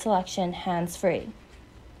perform word selection hands-free.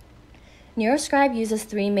 NeurAscribe uses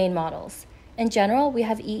 3 main models. In general, we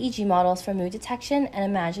have EEG models for mood detection and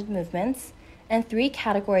imagined movements, and 3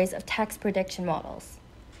 categories of text prediction models.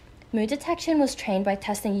 Mood detection was trained by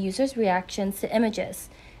testing users' reactions to images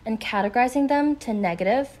and categorizing them to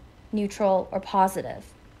negative, neutral, or positive.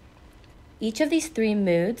 Each of these 3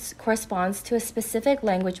 moods corresponds to a specific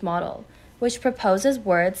language model, which proposes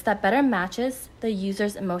words that better matches the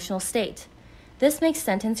user's emotional state. This makes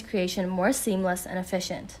sentence creation more seamless and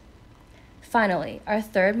efficient. Finally, our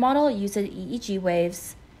 3rd model uses EEG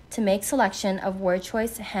waves to make selection of word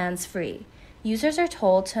choice hands-free. Users are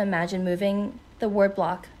told to imagine moving the word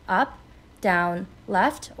block up, down,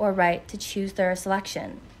 left, or right to choose their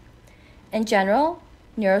selection. In general,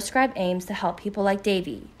 NeurScribe aims to help people like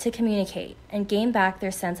Davey to communicate and gain back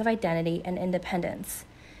their sense of identity and independence.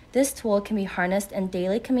 This tool can be harnessed in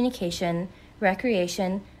daily communication,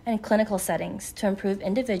 recreation, and clinical settings to improve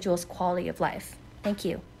individuals' quality of life. Thank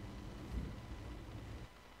you.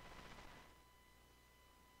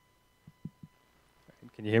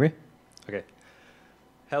 Can you hear me? Okay.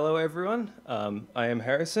 Hello, everyone. I am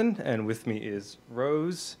Harrison, and with me is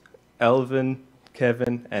Rose, Elvin,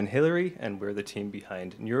 Kevin, and Hillary, and we're the team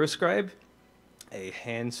behind NeurScribe, a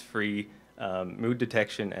hands-free mood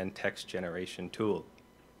detection and text generation tool.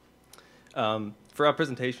 For our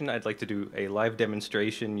presentation, I'd like to do a live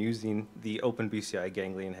demonstration using the OpenBCI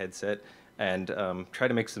ganglion headset and try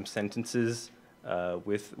to make some sentences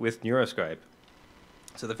with NeurScribe.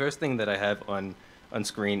 So the first thing that I have on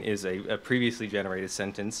screen is a previously generated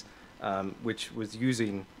sentence, which was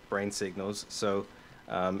using brain signals. So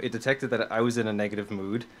it detected that I was in a negative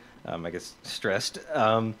mood, I guess stressed,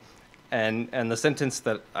 and the sentence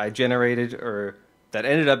that I generated, or that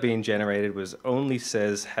ended up being generated, was "only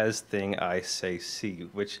says has thing I say see,"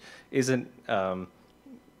 which isn't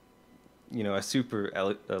you know, a super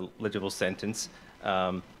legible sentence,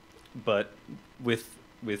 but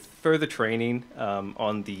with further training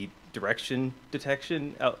on the direction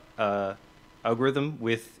detection algorithm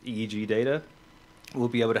with EEG data, we'll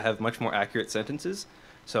be able to have much more accurate sentences.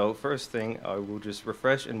 So first thing, I will just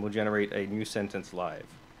refresh and we'll generate a new sentence live.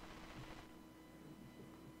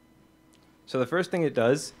 So the first thing it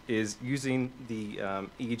does is, using the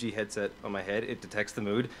EEG headset on my head, it detects the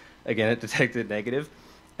mood. Again, it detected negative.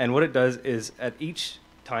 And what it does is, at each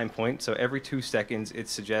time point, so every 2 seconds, it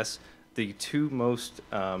suggests the 2 most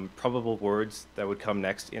probable words that would come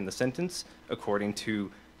next in the sentence according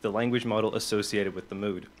to the language model associated with the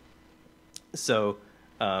mood. So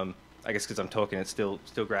I guess because I'm talking, it's still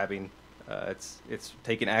grabbing, it's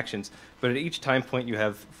taking actions. But at each time point, you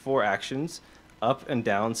have 4 actions. Up and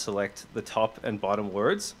down select the top and bottom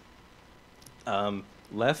words.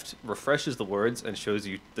 Left refreshes the words and shows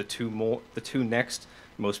you the 2 next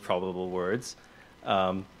most probable words.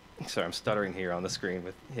 Sorry, I'm stuttering here on the screen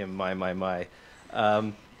with him, my.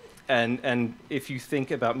 And if you think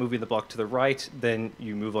about moving the block to the right, then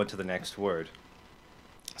you move on to the next word.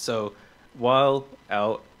 So while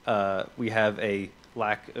we have a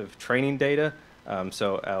lack of training data,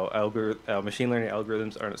 so our machine learning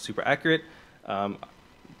algorithms aren't super accurate,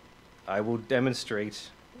 I will demonstrate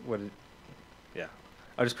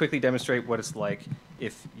I'll just quickly demonstrate what it's like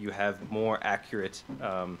if you have more accurate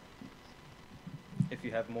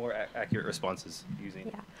responses using.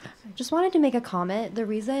 Yeah, just wanted to make a comment. The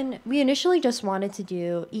reason we initially just wanted to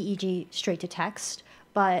do EEG straight to text,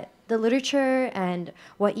 but the literature and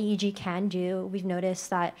what EEG can do, we've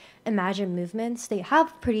noticed that imagined movements, they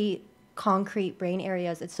have pretty concrete brain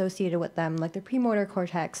areas associated with them, like the premotor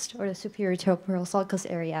cortex or the superior temporal sulcus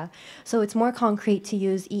area. So it's more concrete to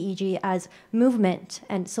use EEG as movement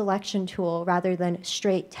and selection tool rather than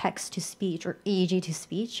straight text to speech or EEG to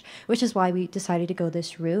speech, which is why we decided to go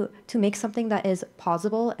this route, to make something that is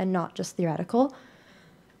plausible and not just theoretical.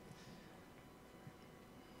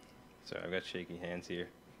 Sorry, I've got shaky hands here.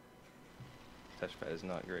 Touchpad is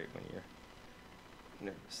not great when you're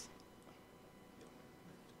nervous.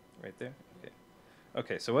 Right there? Okay.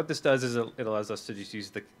 Okay, so what this does is it allows us to just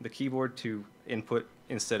use the keyboard to input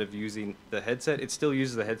instead of using the headset. It still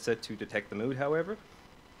uses the headset to detect the mood, however.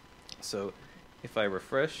 So if I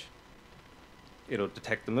refresh, it'll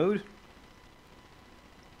detect the mood.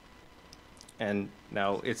 And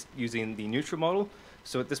now it's using the neutral model.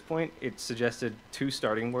 So at this point, it suggested 2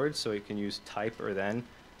 starting words, so it can use type or then.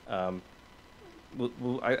 I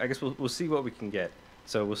guess we'll see what we can get.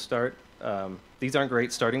 So we'll start. These aren't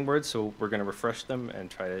great starting words, so we're going to refresh them and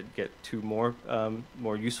try to get 2 more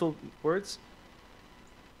useful words.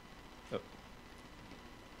 Oh.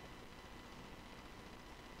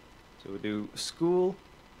 So we'll do school.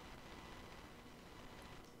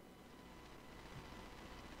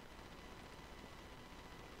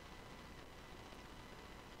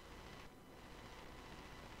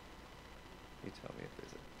 You tell me if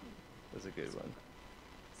there's a good one.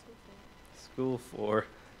 School for.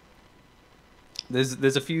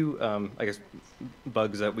 There's a few I guess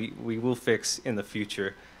bugs that we will fix in the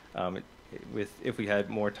future, if we had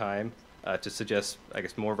more time to suggest, I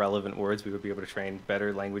guess, more relevant words. We would be able to train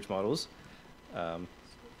better language models.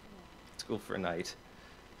 School for a night.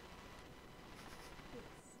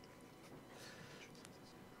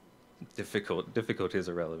 Difficult is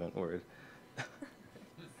a relevant word.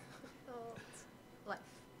 Life.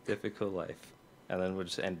 Difficult life. And then we'll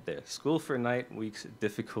just end there. School for a night, weeks,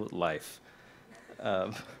 difficult life.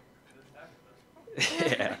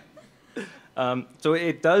 Yeah. So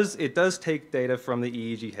it does take data from the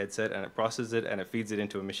EEG headset and it processes it and it feeds it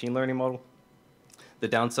into a machine learning model. The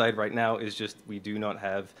downside right now is just we do not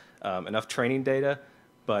have enough training data,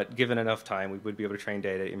 but given enough time, we would be able to train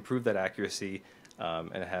data, improve that accuracy,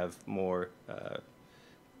 and have more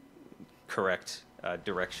correct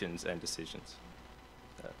directions and decisions.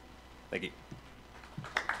 Thank you.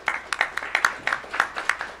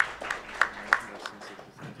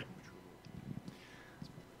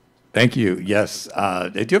 Thank you. Yes, I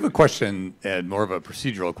do have a question, and more of a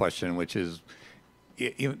procedural question, which is,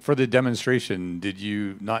 for the demonstration, did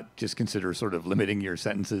you not just consider sort of limiting your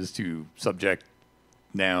sentences to subject,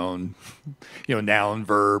 noun, noun,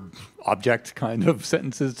 verb, object kind of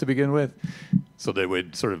sentences to begin with, so they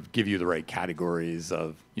would sort of give you the right categories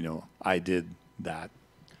of, I did that?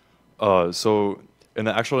 So in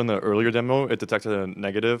the earlier demo, it detected a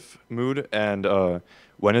negative mood, and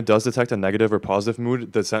when it does detect a negative or positive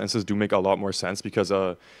mood, the sentences do make a lot more sense because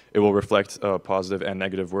it will reflect positive and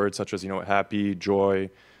negative words such as happy, joy,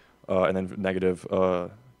 and then negative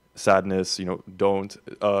sadness. Don't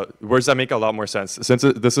words that make a lot more sense. Since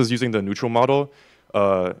this is using the neutral model,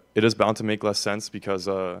 it is bound to make less sense because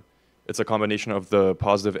it's a combination of the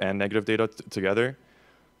positive and negative data together,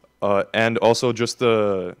 and also just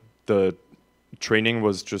the training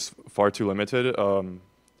was just far too limited.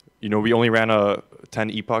 We only ran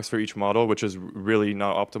 10 epochs for each model, which is really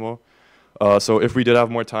not optimal. So if we did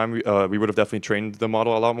have more time, we would have definitely trained the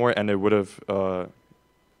model a lot more, and it would have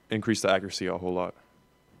increased the accuracy a whole lot.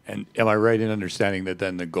 And am I right in understanding that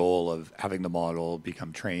then the goal of having the model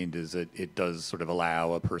become trained is that it does sort of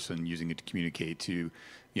allow a person using it to communicate to,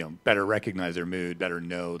 better recognize their mood, better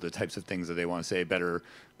know the types of things that they want to say, better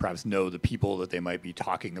perhaps know the people that they might be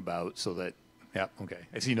talking about, so that, yeah, okay.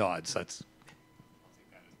 I see nods. That's.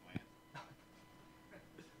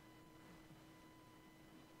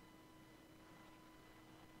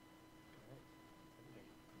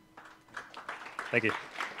 Thank you.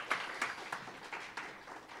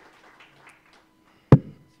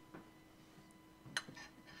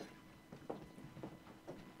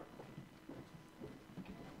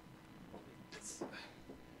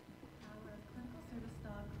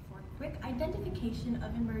 Quick identification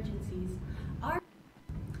of emergencies.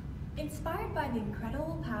 Inspired by the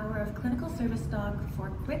incredible power of Clinical Service Dog for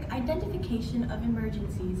quick identification of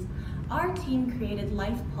emergencies, our team created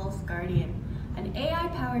Life Pulse Guardian, an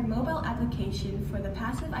AI-powered mobile application for the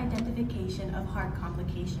passive identification of heart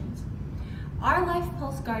complications. Our Life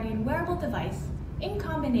Pulse Guardian wearable device, in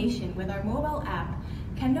combination with our mobile app,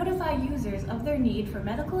 can notify users of their need for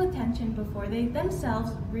medical attention before they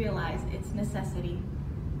themselves realize its necessity.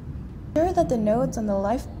 Ensure that the nodes on the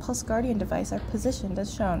Life Pulse Guardian device are positioned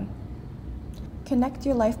as shown. Connect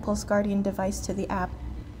your Life Pulse Guardian device to the app,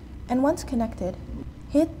 and once connected,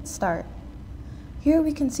 hit Start. Here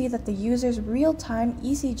we can see that the user's real-time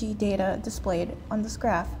ECG data displayed on this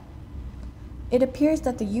graph. It appears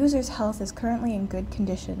that the user's health is currently in good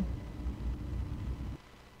condition.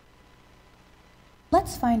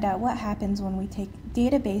 Let's find out what happens when we take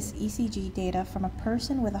database ECG data from a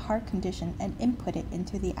person with a heart condition and input it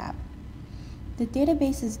into the app. The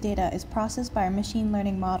database's data is processed by our machine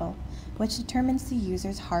learning model, which determines the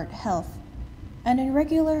user's heart health. An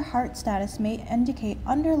irregular heart status may indicate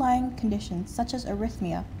underlying conditions such as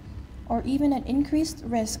arrhythmia, or even an increased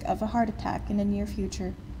risk of a heart attack in the near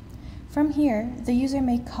future. From here, the user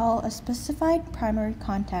may call a specified primary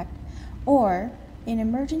contact, or, in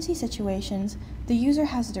emergency situations, the user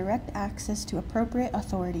has direct access to appropriate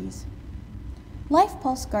authorities. Life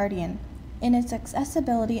Pulse Guardian, in its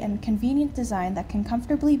accessibility and convenient design that can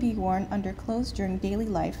comfortably be worn under clothes during daily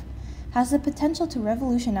life, has the potential to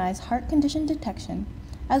revolutionize heart condition detection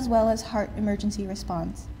as well as heart emergency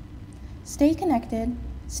response. Stay connected,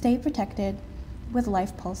 stay protected with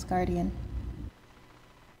Life Pulse Guardian.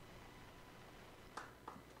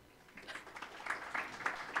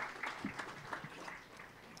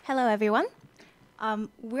 Hello everyone.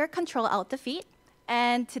 We're Control Alt Defeat,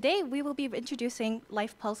 and today we will be introducing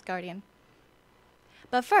Life Pulse Guardian.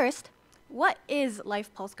 But first, what is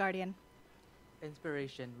Life Pulse Guardian?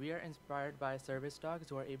 Inspiration. We are inspired by service dogs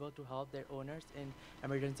who are able to help their owners in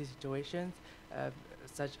emergency situations,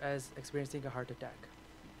 such as experiencing a heart attack.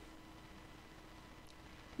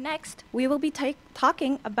 Next, we will be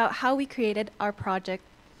talking about how we created our project.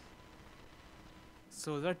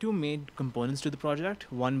 So there are two main components to the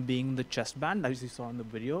project, one being the chest band, as you saw in the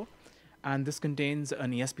video. And this contains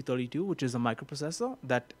an ESP32, which is a microprocessor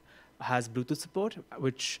that has Bluetooth support,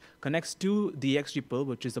 which connects to the EXG pill,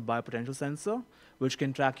 which is a biopotential sensor, which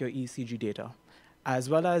can track your ECG data. As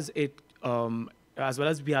well as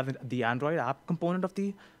we have the Android app component of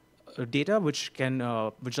the data which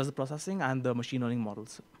does the processing and the machine learning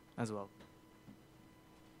models as well.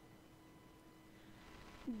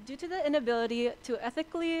 Due to the inability to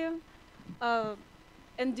ethically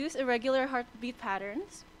induce irregular heartbeat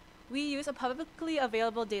patterns, we use a publicly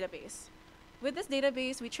available database. With this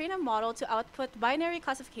database, we train a model to output binary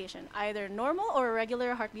classification, either normal or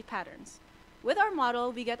irregular heartbeat patterns. With our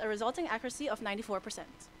model, we get a resulting accuracy of 94%.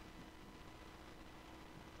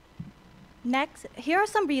 Next, here are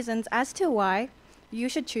some reasons as to why you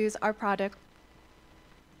should choose our product.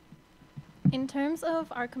 In terms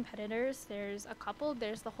of our competitors, there's a couple.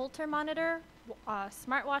 There's the Holter monitor,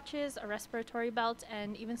 smartwatches, a respiratory belt,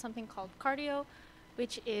 and even something called cardio,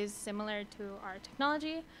 which is similar to our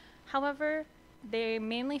technology. However, they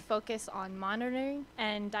mainly focus on monitoring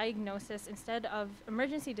and diagnosis instead of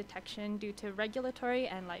emergency detection due to regulatory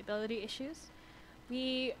and liability issues.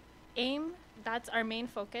 We aim, that's our main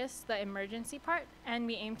focus, the emergency part, and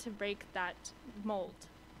we aim to break that mold.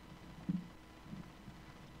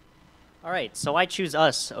 All right, so why choose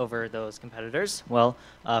us over those competitors? Well,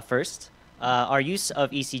 first, our use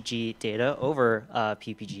of ECG data over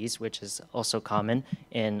PPGs, which is also common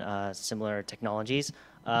in similar technologies,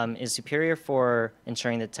 is superior for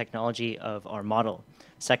ensuring the technology of our model.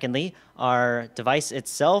 Secondly, our device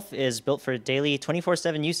itself is built for daily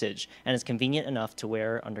 24/7 usage and is convenient enough to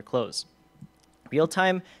wear under clothes.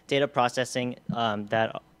 Real-time data processing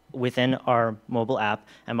that within our mobile app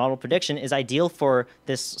and model prediction is ideal for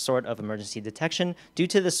this sort of emergency detection due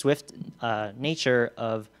to the swift nature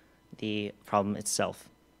of the problem itself.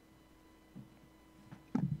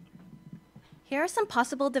 Here are some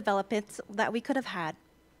possible developments that we could have had.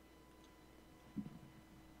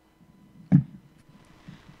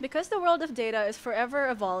 Because the world of data is forever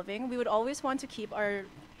evolving, we would always want to keep our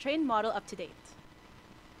trained model up to date.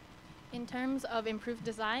 In terms of improved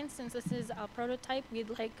design, since this is a prototype,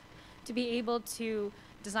 we'd like to be able to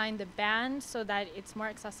design the band so that it's more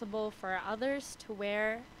accessible for others to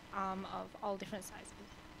wear of all different sizes.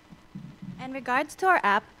 In regards to our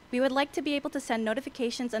app, we would like to be able to send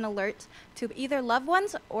notifications and alerts to either loved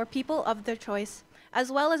ones or people of their choice,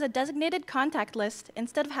 as well as a designated contact list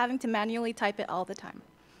instead of having to manually type it all the time.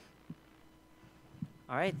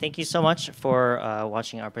 All right, thank you so much for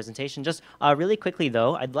watching our presentation. Just really quickly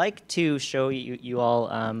though, I'd like to show you all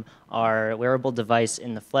our wearable device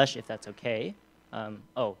in the flesh, if that's okay.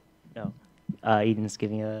 Oh, no, Eden's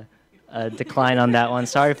giving a decline on that one.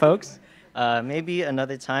 Sorry, folks. Maybe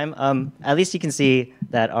another time. At least you can see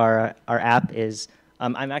that our app is,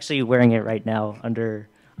 I'm actually wearing it right now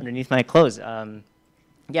underneath my clothes.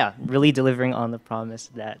 Yeah, really delivering on the promise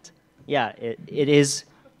that, yeah, it is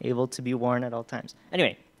able to be worn at all times.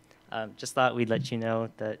 Anyway, just thought we'd let you know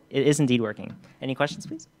that it is indeed working. Any questions,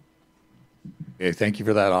 please? Okay, thank you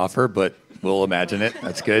for that offer, but we'll imagine it.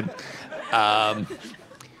 That's good.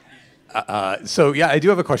 So yeah, I do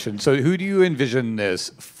have a question. So who do you envision this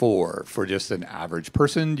for? For just an average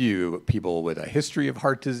person? Do you people with a history of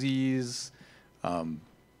heart disease?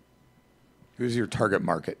 Who's your target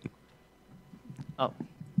market? Oh,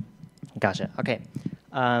 gotcha. Okay.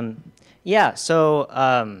 Yeah. So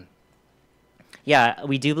yeah,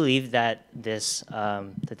 we do believe that this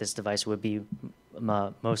device would be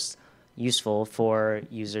most useful for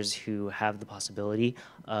users who have the possibility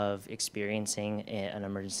of experiencing an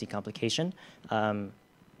emergency complication.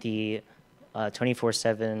 The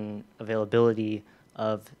 24/7 availability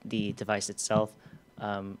of the device itself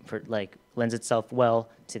lends itself well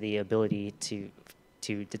to the ability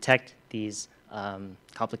to detect these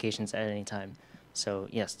complications at any time. So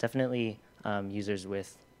yes, definitely users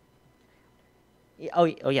with. Oh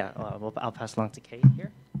yeah, I'll pass along to Kate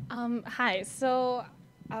here. Hi. So.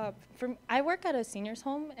 I work at a seniors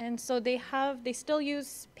home, and so they still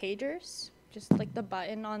use pagers, just like the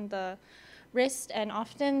button on the wrist, and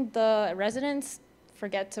often the residents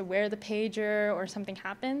forget to wear the pager or something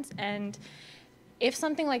happens, and if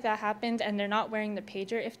something like that happens and they're not wearing the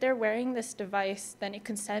pager, if they're wearing this device, then it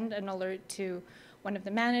can send an alert to one of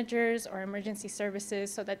the managers or emergency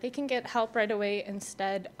services so that they can get help right away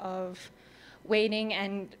instead of waiting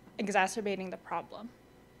and exacerbating the problem.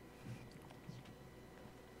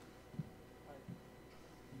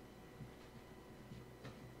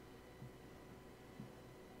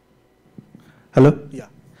 Hello? Yeah.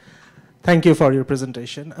 Thank you for your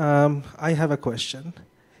presentation. I have a question.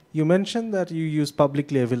 You mentioned that you use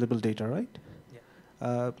publicly available data, right?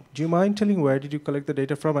 Yeah. Do you mind telling where did you collect the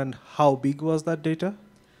data from and how big was that data?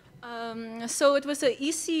 So it was a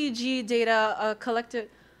ECG data collected,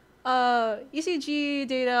 ECG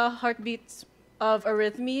data heartbeats of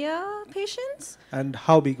arrhythmia patients. And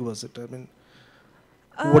how big was it? I mean,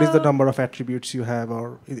 What is the number of attributes you have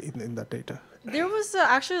or in that data? There was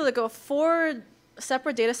actually like 4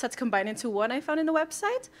 separate data sets combined into one I found in the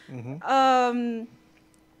website.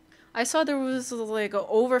 I saw there was like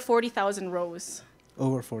over 40,000 rows.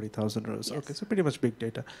 Over 40,000 rows. Yes. Okay, so pretty much big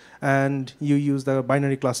data. And you use the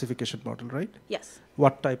binary classification model, right? Yes.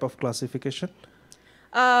 What type of classification?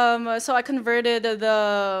 So I converted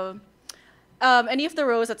the any of the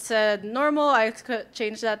rows that said normal, I could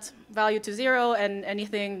change that value to 0, and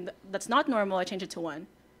anything that's not normal, I change it to 1.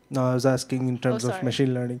 No, I was asking in terms of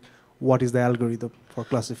machine learning, what is the algorithm for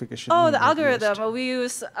classification? Oh, the algorithm. We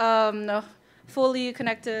use fully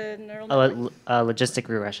connected neural network. Logistic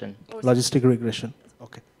regression. Logistic regression.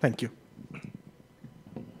 Okay, thank you.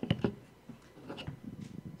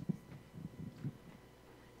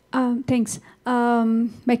 Thanks.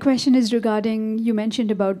 My question is regarding, you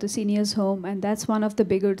mentioned about the seniors home, and that's one of the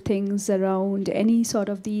bigger things around any sort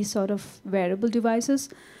of these sort of wearable devices.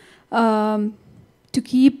 To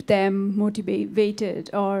keep them motivated,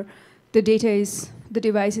 or the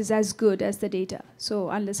device is as good as the data. So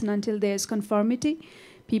unless and until there's conformity,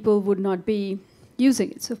 people would not be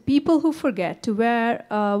using it. So people who forget to wear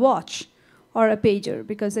a watch or a pager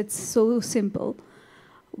because it's so simple,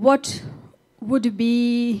 what would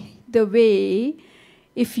be the way,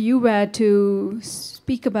 if you were to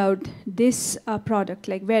speak about this product,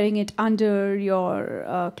 like wearing it under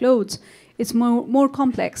your clothes, it's more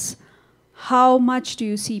complex. How much do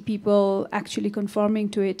you see people actually conforming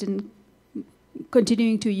to it and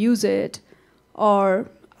continuing to use it, or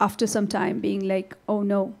after some time being like, oh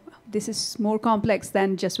no, this is more complex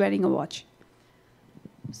than just wearing a watch?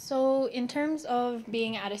 So in terms of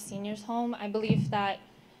being at a senior's home, I believe that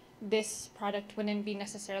this product wouldn't be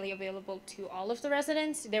necessarily available to all of the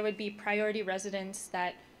residents. There would be priority residents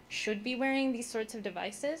that should be wearing these sorts of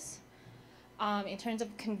devices. In terms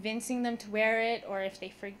of convincing them to wear it, or if they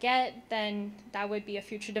forget, then that would be a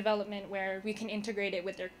future development where we can integrate it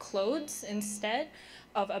with their clothes instead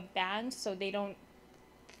of a band, so they don't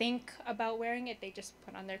think about wearing it. They just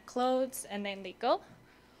put on their clothes and then they go.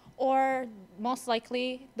 Or most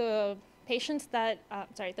likely the patients that,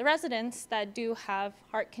 the residents that do have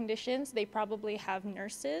heart conditions, they probably have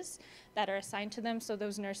nurses that are assigned to them, so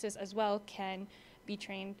those nurses as well can be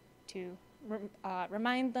trained to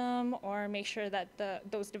remind them or make sure that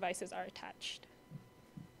those devices are attached.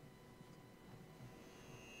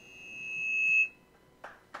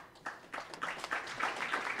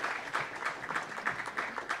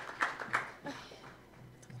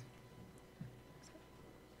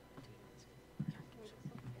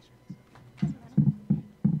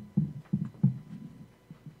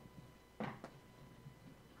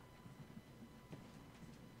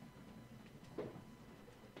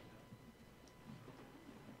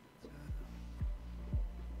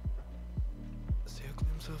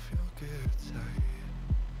 Of your good side,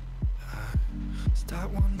 I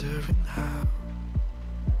start wondering how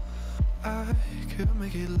I could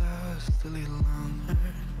make it last a little longer.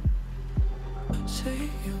 Say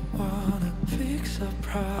you wanna fix a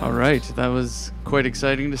problem. All right, that was quite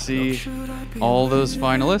exciting to see all those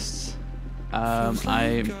finalists.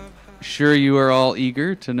 I'm sure you are all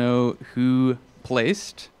eager to know who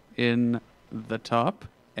placed in the top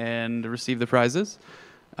and received the prizes.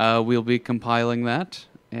 We'll be compiling that,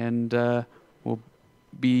 and we'll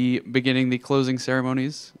be beginning the closing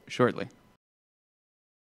ceremonies shortly.